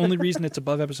the only reason it's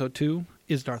above Episode 2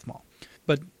 is Darth Maul.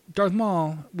 But Darth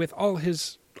Maul, with all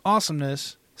his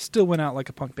awesomeness, still went out like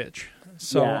a punk bitch.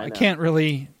 So I can't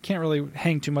really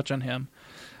hang too much on him.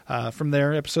 From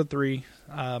there, Episode 3.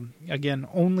 Again,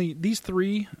 only these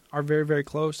 3 are very, very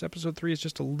close. Episode 3 is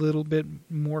just a little bit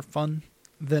more fun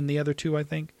than the other 2, I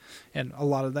think. And a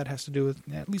lot of that has to do with,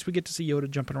 at least we get to see Yoda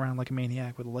jumping around like a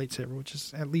maniac with a lightsaber, which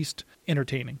is at least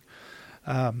entertaining.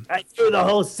 I threw the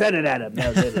whole Senate at him.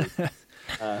 No, didn't.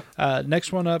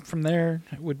 Next one up from there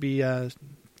would be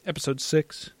Episode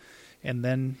 6. And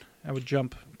then I would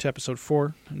jump to Episode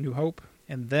 4, A New Hope.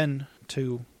 And then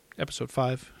to Episode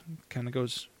 5. Kind of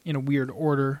goes in a weird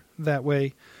order that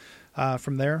way.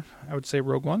 From there, I would say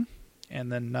Rogue One.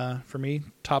 And then for me,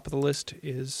 top of the list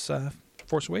is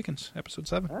Force Awakens, Episode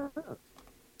 7.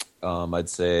 I'd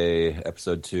say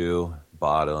Episode 2,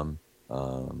 bottom.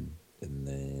 And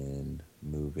then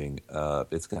moving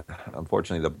up.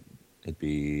 Unfortunately, it'd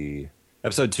be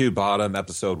Episode 2, bottom.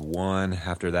 Episode 1,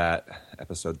 after that.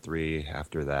 Episode 3,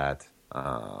 after that.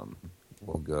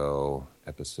 We'll go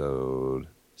Episode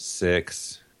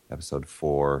 6, Episode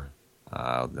 4,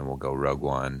 then we'll go Rogue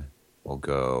One, we'll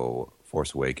go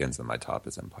Force Awakens, and my top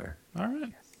is Empire. All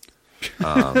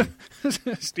right.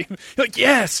 Steve, like,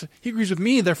 yes, he agrees with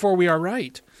me, therefore we are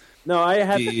right. No, I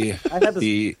had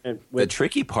the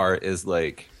tricky part is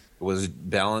was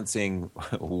balancing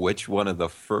which one of the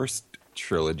first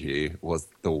trilogy was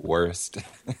the worst.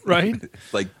 Right.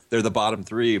 They're the bottom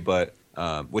 3, but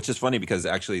which is funny because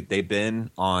actually they've been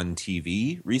on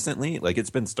TV recently. It's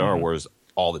been Star Wars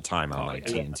all the time on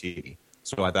TNT.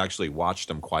 So I've actually watched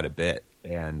them quite a bit.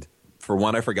 And for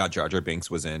one, I forgot Jar Jar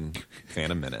Binks was in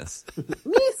Phantom Menace.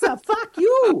 Misa, fuck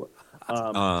you! There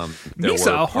Misa,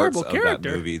 were a horrible parts of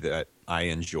character. that movie that I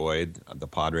enjoyed. The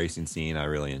pod racing scene I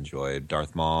really enjoyed.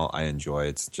 Darth Maul I enjoy.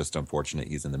 It's just unfortunate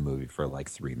he's in the movie for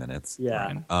 3 minutes.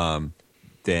 Yeah.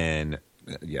 Then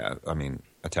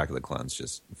Attack of the Clones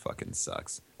just fucking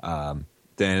sucks.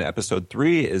 Then Episode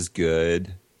 3 is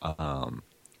good,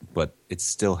 but it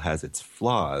still has its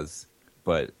flaws.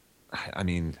 But, I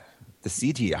mean, the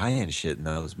CGI and shit in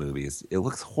those movies, it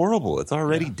looks horrible. It's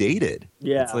already dated.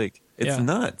 Yeah. It's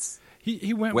nuts.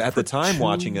 He went at the time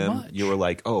watching him, much. you were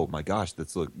like, oh my gosh,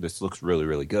 this looks really,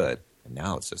 really good. And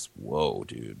now it's just, whoa,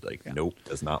 dude. Nope,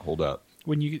 does not hold up.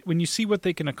 When you see what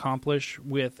they can accomplish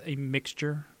with a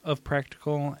mixture of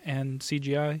practical and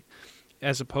CGI,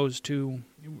 as opposed to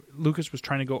Lucas was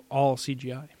trying to go all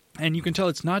CGI. And you can tell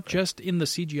it's not just in the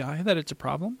CGI that it's a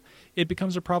problem. It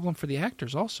becomes a problem for the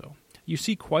actors also. You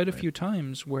see quite a few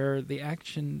times where the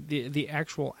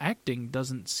actual acting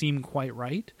doesn't seem quite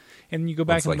right. And you go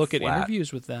back and look at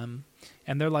interviews with them,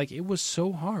 and they're like, it was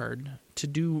so hard to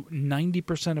do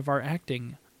 90% of our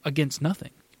acting against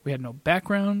nothing. We had no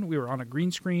background. We were on a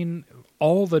green screen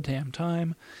all the damn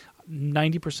time.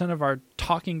 90% of our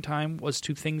talking time was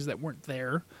to things that weren't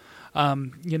there.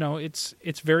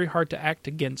 It's very hard to act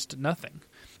against nothing.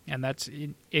 And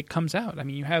it comes out. I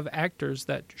mean, you have actors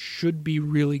that should be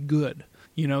really good,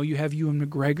 You know, you have Ewan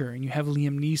McGregor and you have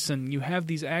Liam Neeson. You have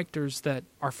these actors that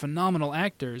are phenomenal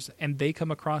actors, and they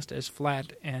come across as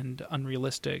flat and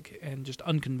unrealistic and just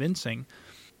unconvincing.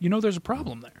 You know, there's a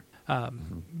problem there.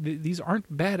 These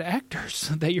aren't bad actors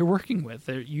that you're working with.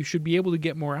 You should be able to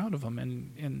get more out of them,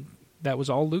 and that was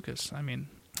all Lucas. I mean,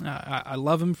 I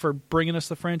love him for bringing us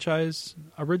the franchise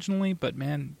originally, but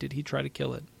man, did he try to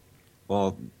kill it.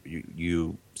 Well,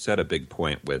 you said a big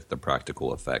point with the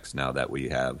practical effects now that we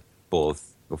have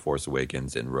both The Force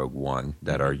Awakens and Rogue One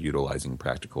that are utilizing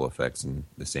practical effects in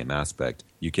the same aspect.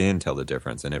 You can tell the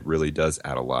difference, and it really does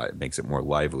add a lot. It makes it more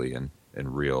lively and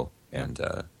real. And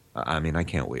I mean, I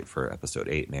can't wait for Episode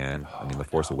 8, man. I mean, The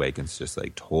Force Awakens just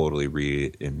like totally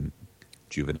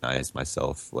rejuvenized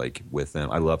myself like with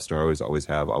them. I love Star Wars, always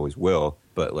have, always will.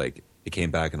 But like, it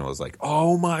came back and I was like,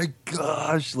 oh my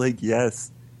gosh, like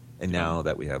yes. And now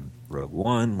that we have Rogue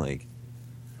One, like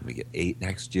we get 8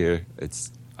 next year,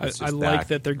 I like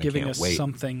that they're giving us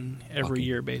something every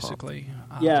year, basically.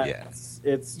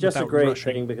 It's just a great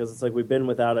thing because it's like we've been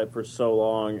without it for so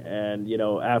long, and you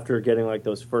know, after getting like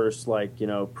those first like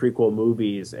prequel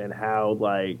movies and how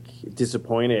like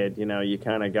disappointed you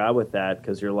kind of got with that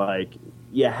because you're like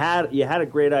you had a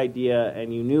great idea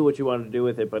and you knew what you wanted to do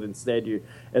with it, but instead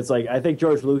it's like I think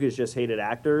George Lucas just hated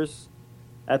actors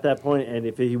at that point, and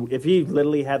if he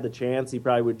literally had the chance, he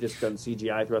probably would have just done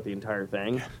CGI throughout the entire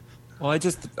thing. Well,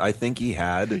 I think he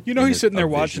had. He's sitting there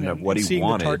watching it, what he seeing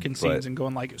wanted, the Tarkin scenes, and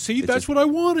going like, "See, that's what I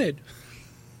wanted."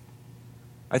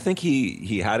 I think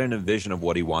he had a vision of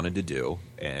what he wanted to do,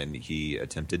 and he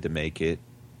attempted to make it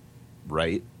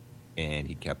right, and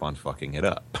he kept on fucking it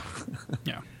up.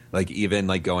 Yeah, like even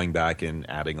like going back and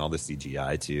adding all the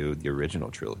CGI to the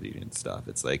original trilogy and stuff.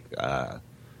 It's like,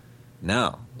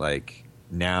 no, like.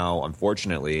 Now,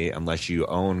 unfortunately, unless you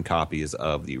own copies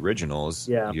of the originals,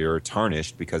 you're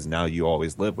tarnished because now you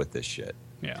always live with this shit.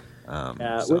 Yeah.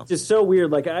 Which is so weird.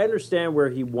 Like, I understand where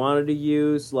he wanted to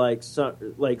use, like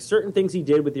certain things he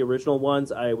did with the original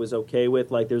ones I was okay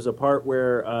with. Like, there's a part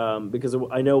where, because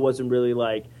I know it wasn't really,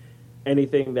 like,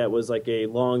 anything that was, like, a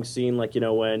long scene, like,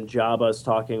 when Jabba's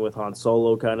talking with Han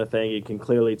Solo kind of thing, you can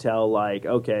clearly tell, like,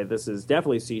 okay, this is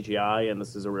definitely CGI and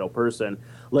this is a real person.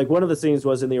 Like, one of the scenes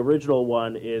was in the original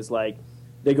one is, like,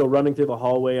 they go running through the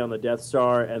hallway on the Death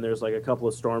Star, and there's, like, a couple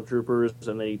of stormtroopers,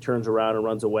 and then he turns around and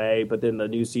runs away. But then the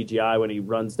new CGI, when he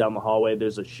runs down the hallway,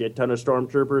 there's a shit ton of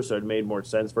stormtroopers, so it made more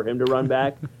sense for him to run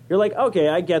back. You're like, okay,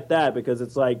 I get that, because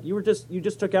it's like, you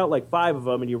just took out, like, 5 of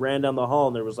them, and you ran down the hall,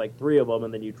 and there was, like, 3 of them,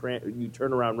 and then you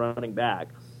turn around running back.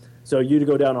 So you to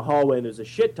go down a hallway, and there's a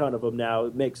shit ton of them now,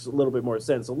 it makes a little bit more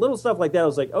sense. So little stuff like that, I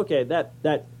was like, okay, that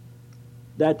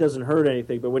doesn't hurt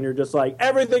anything. But when you're just like,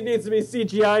 everything needs to be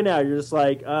CGI now, you're just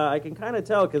like, I can kind of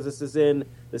tell because this is in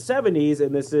the 70s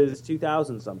and this is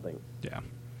 2000-something. Yeah.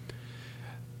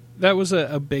 That was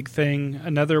a big thing.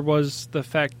 Another was the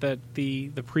fact that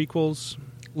the prequels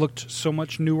looked so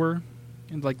much newer,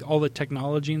 and like all the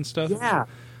technology and stuff. Yeah.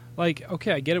 Like,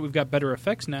 okay, I get it, we've got better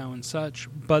effects now and such,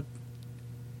 but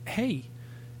hey,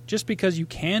 just because you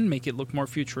can make it look more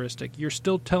futuristic, you're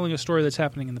still telling a story that's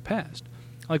happening in the past.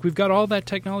 Like, we've got all that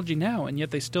technology now, and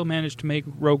yet they still managed to make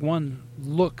Rogue One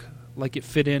look like it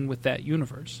fit in with that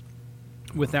universe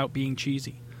without being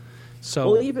cheesy.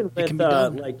 So, well, even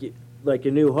with like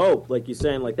A New Hope, like you're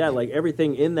saying, like that, like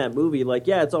everything in that movie, like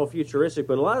yeah, it's all futuristic,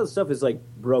 but a lot of the stuff is like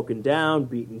broken down,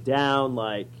 beaten down.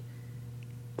 Like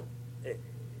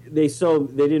they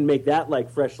didn't make that like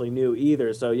freshly new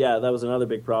either. So yeah, that was another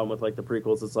big problem with like the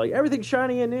prequels. It's like everything's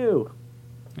shiny and new.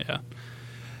 Yeah.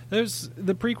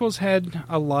 The prequels had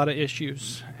a lot of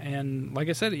issues, and like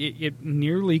I said, it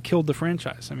nearly killed the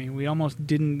franchise. I mean, we almost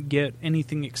didn't get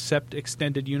anything except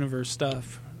extended universe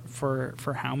stuff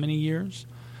for how many years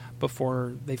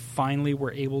before they finally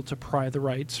were able to pry the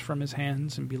rights from his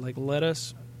hands and be like, let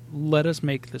us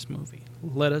make this movie.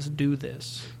 Let us do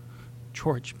this.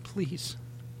 George, please.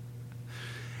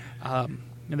 And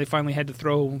they finally had to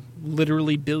throw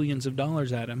literally billions of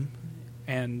dollars at him,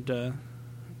 and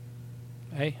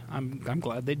hey, I'm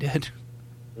glad they did.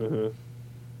 Mm-hmm.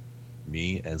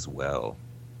 Me as well.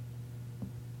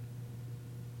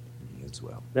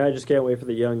 Now I just can't wait for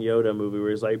the young Yoda movie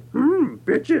where he's like,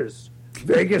 bitches,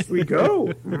 Vegas we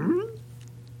go.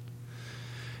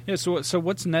 Yeah, so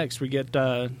what's next? We get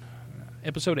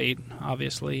Episode 8,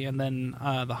 obviously, and then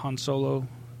the Han Solo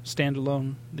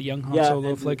standalone, the young Han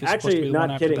Solo flick is supposed to be the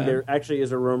one after that. Actually, not kidding, there actually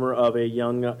is a rumor of a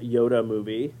young Yoda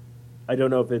movie. I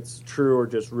don't know if it's true or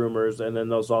just rumors. And then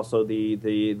there's also the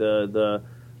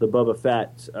Boba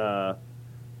Fett, stuff.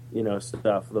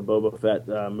 The Boba Fett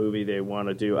movie they want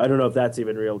to do. I don't know if that's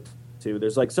even real too.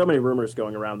 There's like so many rumors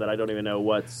going around that I don't even know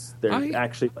what's they're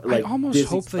actually like. I almost Disney's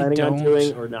hope they planning don't. on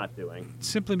doing or not doing.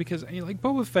 Simply because, like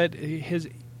Boba Fett,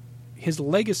 his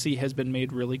legacy has been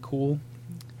made really cool.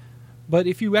 But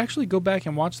if you actually go back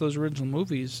and watch those original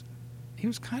movies, he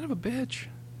was kind of a bitch.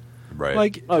 Right.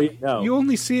 Like, you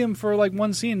only see him for like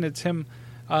one scene. It's him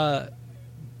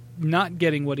not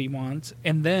getting what he wants,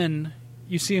 and then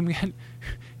you see him.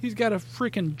 He's got a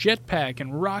freaking jetpack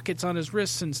and rockets on his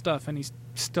wrists and stuff, and he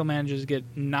still manages to get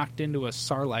knocked into a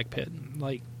Sarlacc pit.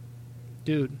 Like,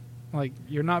 dude, like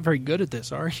you're not very good at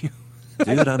this, are you?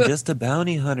 Dude, I'm just a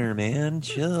bounty hunter, man.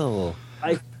 Chill.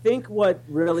 I think what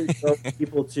really drove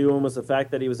people to him was the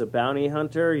fact that he was a bounty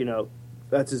hunter. You know,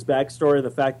 that's his backstory. The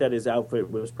fact that his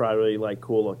outfit was probably like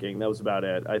cool looking. That was about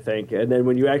it, I think. And then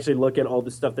when you actually look at all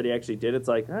the stuff that he actually did, it's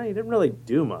like, he didn't really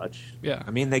do much. Yeah. I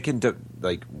mean, they can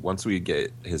like once we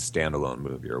get his standalone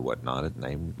movie or whatnot,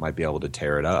 they might be able to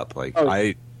tear it up. Like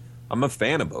I'm a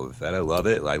fan of Boba Fett. I love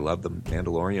it. I love the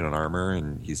Mandalorian and armor,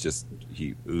 and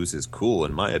he oozes cool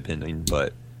in my opinion.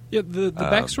 But yeah, the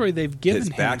backstory they've given his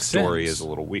him backstory since, is a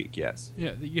little weak. Yes.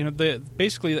 Yeah, you know,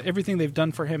 basically everything they've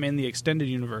done for him in the extended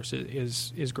universe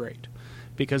is great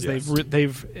because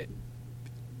they've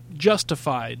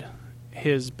justified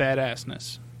his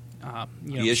badassness.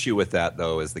 The issue with that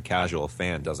though is the casual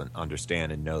fan doesn't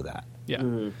understand and know that. Yeah.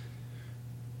 Mm-hmm.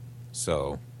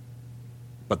 So,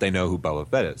 but they know who Boba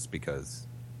Fett is because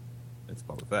it's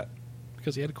Boba Fett.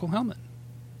 Because he had a cool helmet.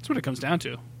 That's what it comes down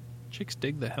to. Chicks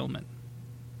dig the helmet.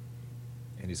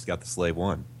 And he's got the Slave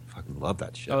One. Fucking love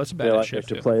that shit. Oh, that's a I feel badass like I shit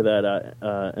should too. play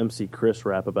that MC Chris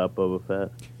rap about Boba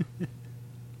Fett.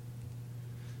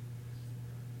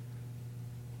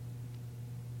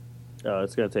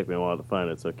 It's going to take me a while to find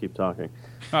it, so keep talking.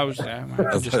 I was just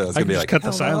like, cut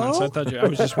the silence. I thought I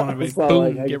was just want to It's not boom,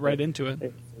 like I get can- right into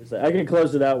it. I can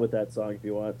close it out with that song if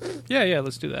you want. Yeah,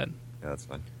 let's do that. Yeah, that's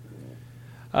fun.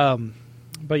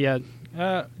 But yeah,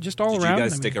 just all Did around. you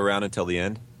guys stick around until the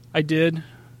end? I did.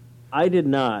 I did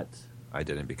not. I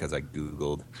didn't because I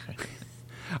Googled.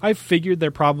 I figured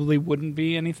there probably wouldn't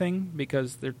be anything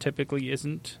because there typically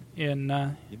isn't in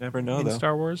You never know, in though.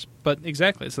 Star Wars. But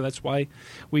exactly, so that's why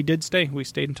we did stay. We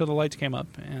stayed until the lights came up,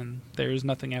 and there's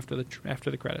nothing after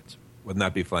the credits. Wouldn't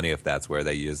that be funny if that's where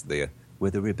they used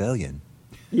with the rebellion?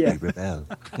 Yeah. We rebel.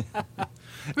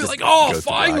 It's like, oh, goes to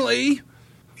black. finally!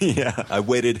 Yeah, I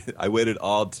waited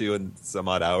all 2 and some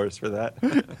odd hours for that.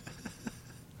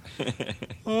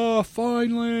 Oh,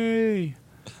 finally!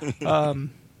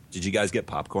 Did you guys get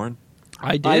popcorn?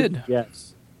 I did.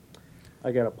 Yes.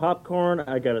 I got a popcorn,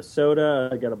 I got a soda,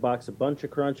 I got a box of Bunch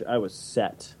of Crunch. I was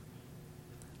set.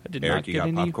 I did Eric, not you get got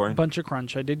any popcorn? bunch of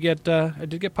crunch. I did get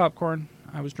popcorn.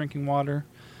 I was drinking water,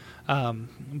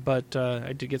 but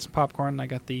I did get some popcorn. I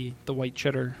got the white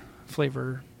cheddar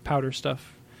flavor powder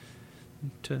stuff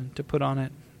to put on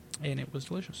it, and it was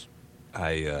delicious.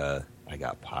 I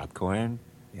got popcorn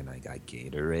and I got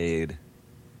Gatorade.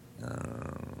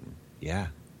 Yeah,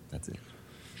 that's it.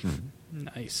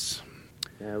 Nice.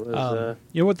 Yeah, it was,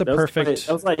 You know what the that was perfect?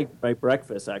 that was like my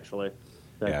breakfast, actually.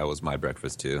 Yeah, it was my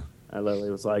breakfast too. I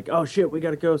literally was like, oh shit, we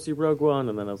got to go see Rogue One.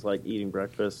 And then I was like eating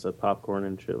breakfast, popcorn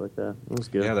and shit like that. It was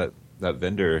good. Yeah, that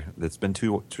vendor, it's been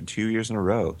two years in a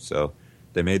row. So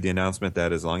they made the announcement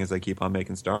that as long as they keep on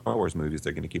making Star Wars movies,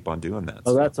 they're going to keep on doing that.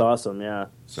 Oh, that's awesome, yeah.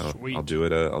 So Sweet. I'll do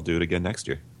it again next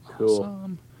year. Cool.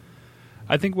 Awesome.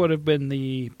 I think would have been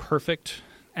the perfect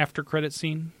after credit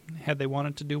scene had they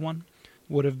wanted to do one.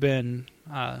 Would have been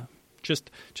just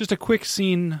a quick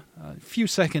scene, a few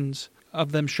seconds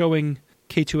of them showing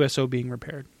K2SO being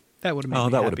repaired. That would have made me Oh,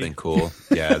 that happy. would have been cool.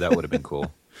 Yeah, that would have been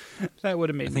cool. That would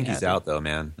have made I me think he's happy. out though,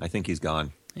 man. I think he's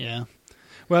gone. Yeah.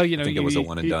 Well, you know, I think it was a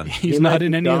one and done. He's He not might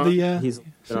in be any of gone. the He's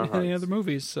in our any hearts. other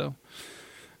movies, so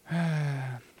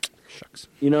shucks.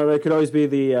 You know, there could always be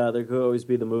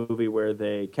the movie where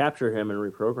they capture him and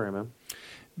reprogram him.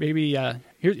 Maybe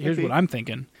here's what I'm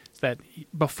thinking: is that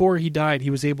before he died, he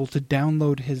was able to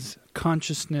download his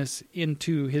consciousness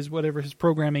into his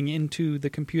programming into the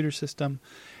computer system.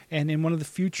 And in one of the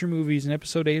future movies, in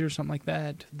Episode 8 or something like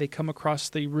that, they come across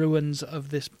the ruins of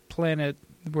this planet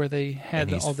where they had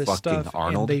And he's all this fucking stuff,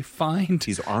 Arnold? and they find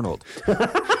He's Arnold.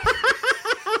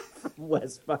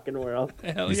 West fucking world.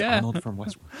 hell He's yeah, Arnold from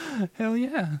Westworld. hell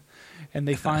yeah, and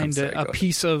they find sorry, a go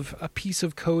piece of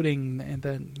coding, and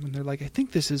then when they're like, I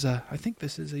think this is a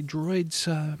droid's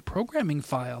programming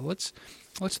file. Let's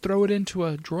throw it into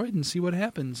a droid and see what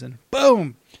happens, and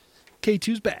boom,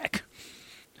 K2's back.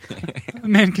 A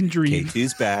man can dream.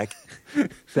 K2's back.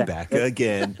 Back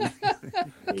again.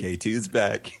 K2's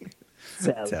back.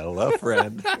 Tell a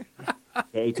friend.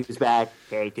 K2's back.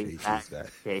 K2's K2's back. back.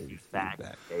 K2's back.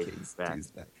 K2's back.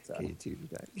 K2's back. So- K2's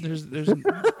back.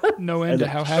 There's no end to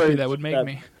how happy that would make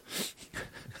me.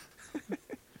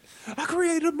 I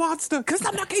created a monster because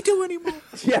I'm not K2 anymore.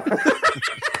 Yeah.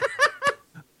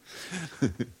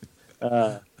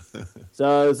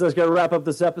 So is this going to wrap up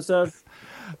this episode?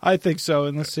 I think so.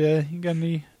 Unless you got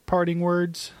any parting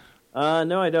words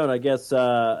No, I don't. I guess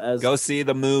as Go see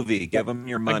the movie. Give them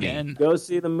your money. again. go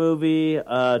see the movie.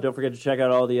 Don't forget to check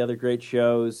out all the other great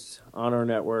shows on our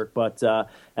network. But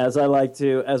as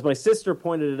my sister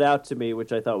pointed it out to me,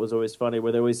 which I thought was always funny,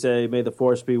 where they always say, "May the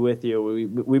Force be with you."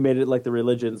 We made it like the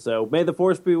religion, so may the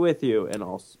Force be with you, and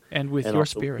also And with and your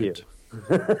also with spirit. you.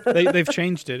 They've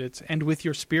changed it. It's and with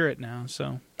your spirit now.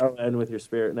 So Oh, and with your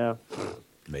spirit now.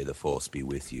 May the force be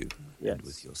with you Yes. and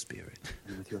with your spirit.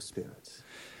 And with your spirit.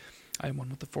 I am one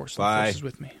with the Force. And the Bye. Force is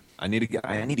with me. I need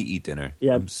to eat dinner.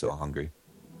 Yeah. I'm so hungry.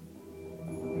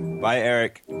 Bye,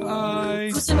 Eric.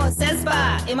 Bye. Kushimo says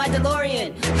bye in my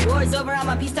DeLorean. War's over, I'm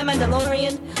a peacetime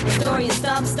Mandalorian. Historian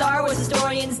stump, Star Wars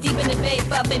historians deep in debate,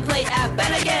 but been played at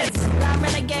Bennigan's. I'm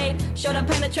renegade, showed up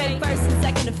penetrating first and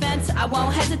second defense. I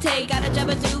won't hesitate, got a job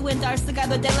to do with Darth the guy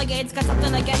that delegates. Got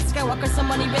something against Skywalker,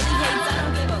 someone he really hates. I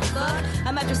don't give a fuck.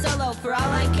 I'm after Solo, for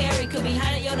all I care, he could be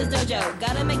hiding at Yoda's dojo.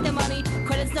 Gotta make the money,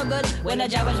 credit's no good. When a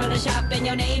job is trying to shop in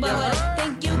your neighborhood.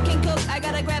 Think you can cook? I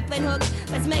got a grappling hook.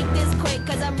 Let's make this quick,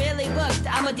 cause I'm really booked.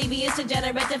 I'm a devious,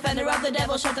 degenerate defender of the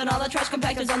devil. Shut down all the trash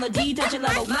compactors on the detention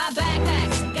level. My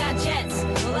backpacks got jets.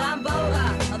 Well, I'm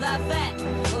Boba, well, that fat.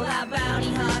 Well, I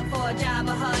bounty hunt for a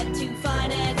Jabba Hutt to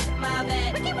finance my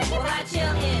vet. Well, I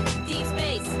chill in deep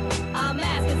space. A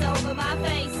mask is over my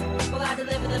face. Well, I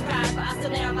deliver the prize, but I still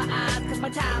narrow my eyes. Cause my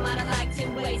time I don't like to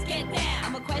waste. Get down.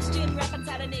 I'm a question, rap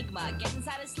inside Enigma. Get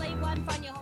inside a slave one, find your home.